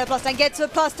another. Can he get a +10? Get to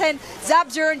the +10.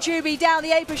 Zabza and Chuby down.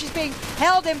 The A push is being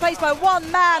held in place by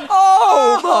one man.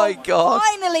 Oh my God.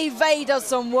 Finally, Vey does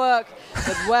some work.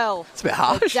 But well, it's a bit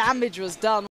harsh. The damage was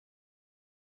done.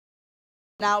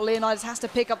 Now Leonidas has to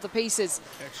pick up the pieces.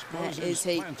 There is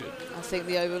he. I think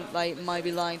the overlay might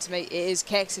be lying to me. It is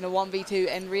Kex in a 1v2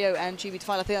 and Rio and Chuby to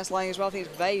find. I think that's lying as well. I think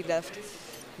it's Vey left.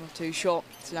 Not too short.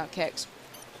 So now Kex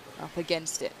up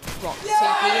against it. Rock TP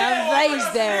and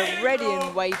Vey's there, ready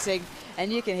and waiting.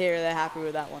 And you can hear they're happy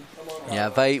with that one. Yeah,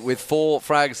 Vey with 4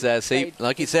 frags there. See,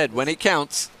 like he said, when it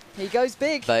counts, he goes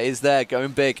big. Vey is there,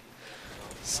 going big.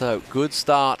 So, good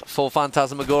start for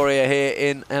Phantasmagoria here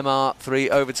in MR3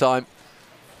 overtime.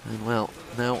 And well,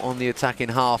 now on the attacking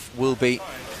half will be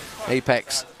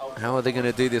apeX. How are they going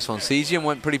to do this one? Cesium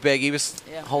went pretty big. He was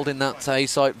holding that A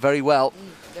site very well.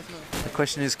 Definitely. The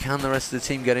question is, can the rest of the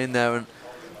team get in there?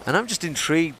 And I'm just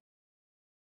intrigued.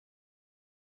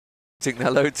 Take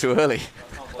that load too early.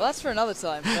 Well, that's for another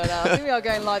time. But I think we are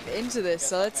going live into this.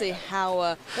 So let's see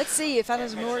how. Let's see if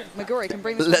Phantasmagoria can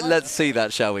bring this. Let's see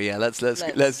that, shall we? Yeah.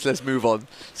 Let's move on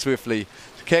swiftly.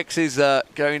 Kex is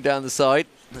going down the side.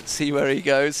 Let's see where he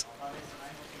goes.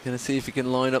 Going to see if he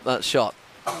can line up that shot.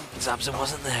 Zabza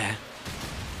wasn't there.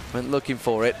 Went looking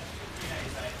for it.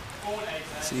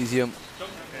 Cesium.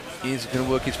 He's going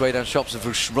to work his way down shops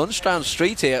and runs down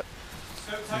street here.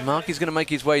 And Mark is going to make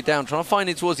his way down, trying to find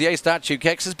it towards the A statue.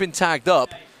 Kex has been tagged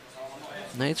up.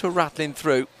 Nades were rattling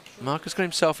through. Marcus got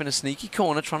himself in a sneaky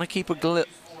corner, trying to keep a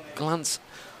glance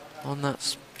on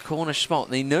that corner spot.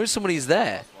 And he knows somebody's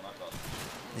there.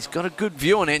 He's got a good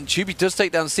view on it, and Chuby does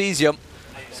take down Cesium.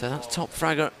 So that's top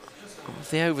fragger of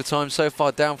the overtime so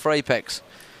far down for apeX.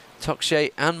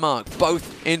 Toxi and Mark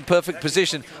both in perfect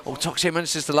position. Oh, Toxi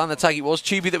manages to land the tag. It was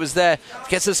Chuby that was there.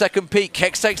 Gets the second peek.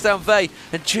 Kex takes down Vey.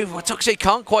 And Toxi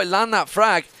can't quite land that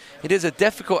frag. It is a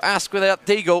difficult ask with that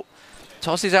Deagle.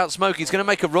 Tosses out Smoke. He's going to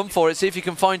make a run for it. See if he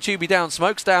can find Chuby down.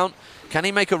 Smoke's down. Can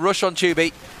he make a rush on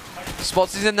Chuby?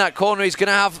 Spots is in that corner. He's going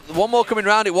to have one more coming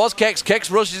round. It was Kex.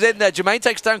 Kex rushes in there. Jermaine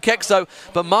takes down Kex though,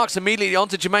 but Mark's immediately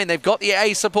onto Jermaine. They've got the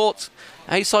A support,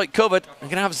 A site covered. They're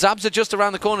going to have Zabza just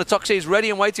around the corner. Toxi is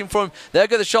ready and waiting for him. There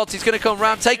go the shots. He's going to come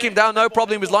round, take him down, no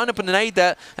problem. He was lined up in an nade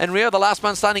there, and Rio, the last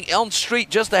man standing on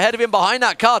street just ahead of him behind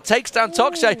that car, takes down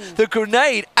Toxi. The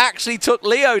grenade actually took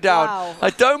Leo down. Wow. I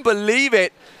don't believe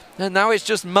it. And now it's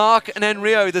just Mark and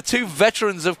Enrio, the 2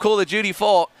 veterans of Call of Duty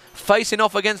 4, facing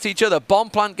off against each other.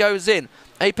 Bomb plant goes in.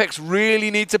 apeX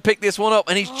really need to pick this one up,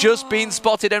 and he's just been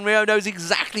spotted. Enrio knows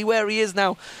exactly where he is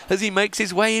now as he makes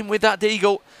his way in with that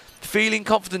Deagle. Feeling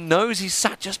confident, knows he's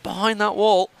sat just behind that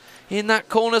wall in that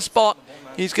corner spot.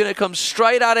 He's going to come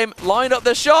straight at him, line up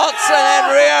the shots, and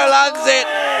Enrio lands it.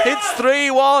 It's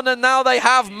 3-1, and now they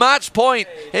have match point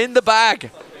in the bag.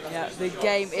 Yeah, the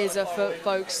game is afoot,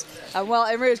 folks. And well,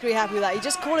 Enrio's going to be happy with that. He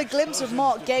just caught a glimpse of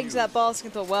Mark getting to that basket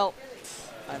and thought, well,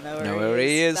 I know where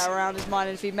he is. That around his mind,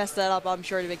 and if he messed that up, I'm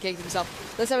sure he'd have been kicked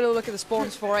himself. Let's have a little look at the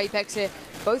spawns for apeX here.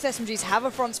 Both SMGs have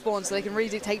a front spawn, so they can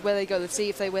really dictate where they go. Let's see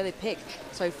if where they pick.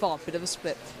 So far, bit of a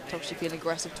split. Toxi feeling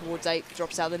aggressive towards A.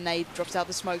 Drops out the nade, drops out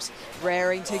the smokes,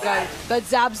 raring to go. But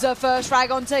Zabza first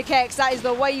frag onto Kex. That is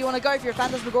the way you want to go if you're a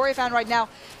Phantasmagoria fan right now.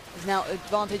 There's now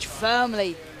advantage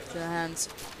firmly to the hands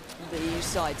of the EU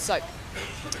side. So,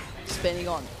 spinning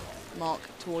on. Mark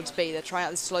towards B. They're trying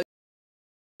out this slow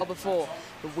before,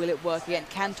 but will it work again?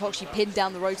 Can Toxi pin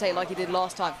down the rotate like he did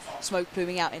last time? Smoke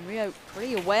pluming out. Enrio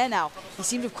pretty aware now. He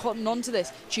seemed to have cottoned onto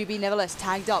this. Chubi nevertheless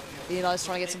tagged up. Leonidas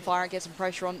trying to get some fire out, get some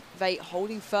pressure on Vate,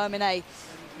 holding firm in A.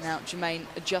 Now Jermaine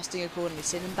adjusting accordingly,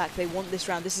 sending back. They want this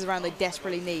round. This is a round they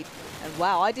desperately need. And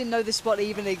wow, I didn't know this spot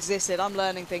even existed. I'm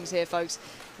learning things here, folks.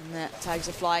 And the tags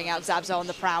are flying out. Zabza on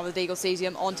the prowl with Deagle sees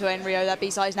him onto Enrio. That B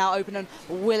side is now open and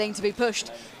willing to be pushed.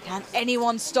 Can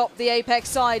anyone stop the apeX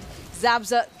side?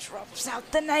 Zabza drops out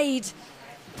the nade.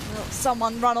 Will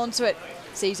someone run onto it?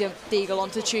 Sees him, Deagle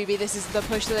onto Chubi. This is the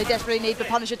push that they desperately need. The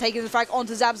Punisher taking the frag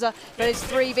onto Zabza, but it's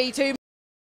 3v2.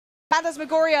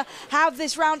 Phantasmagoria have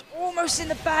this round almost in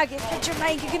the bag. If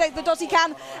Jermaine can connect the dots he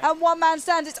can, and one-man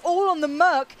stands, it's all on the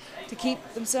Merc to keep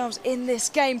themselves in this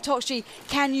game. Toxi,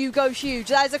 can you go huge?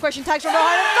 That is the question. Tags from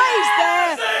behind and face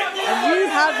there! And you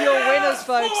have your winners,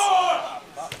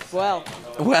 folks.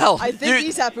 Well, I think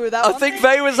he's happy with that one. I think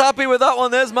Vay was happy with that one.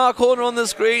 There's Mark Horner on the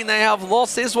screen. They have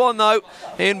lost this one, though,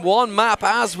 in one map,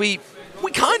 as we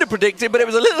kind of predicted, but it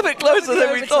was a little bit closer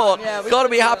than we thought. Yeah, got to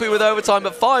be happy with overtime,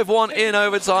 but 5-1 in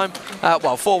overtime.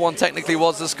 Well, 4-1 technically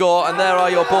was the score, and there are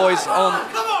your boys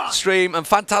on stream, and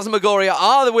Phantasmagoria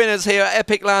are the winners here at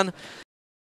Epic LAN.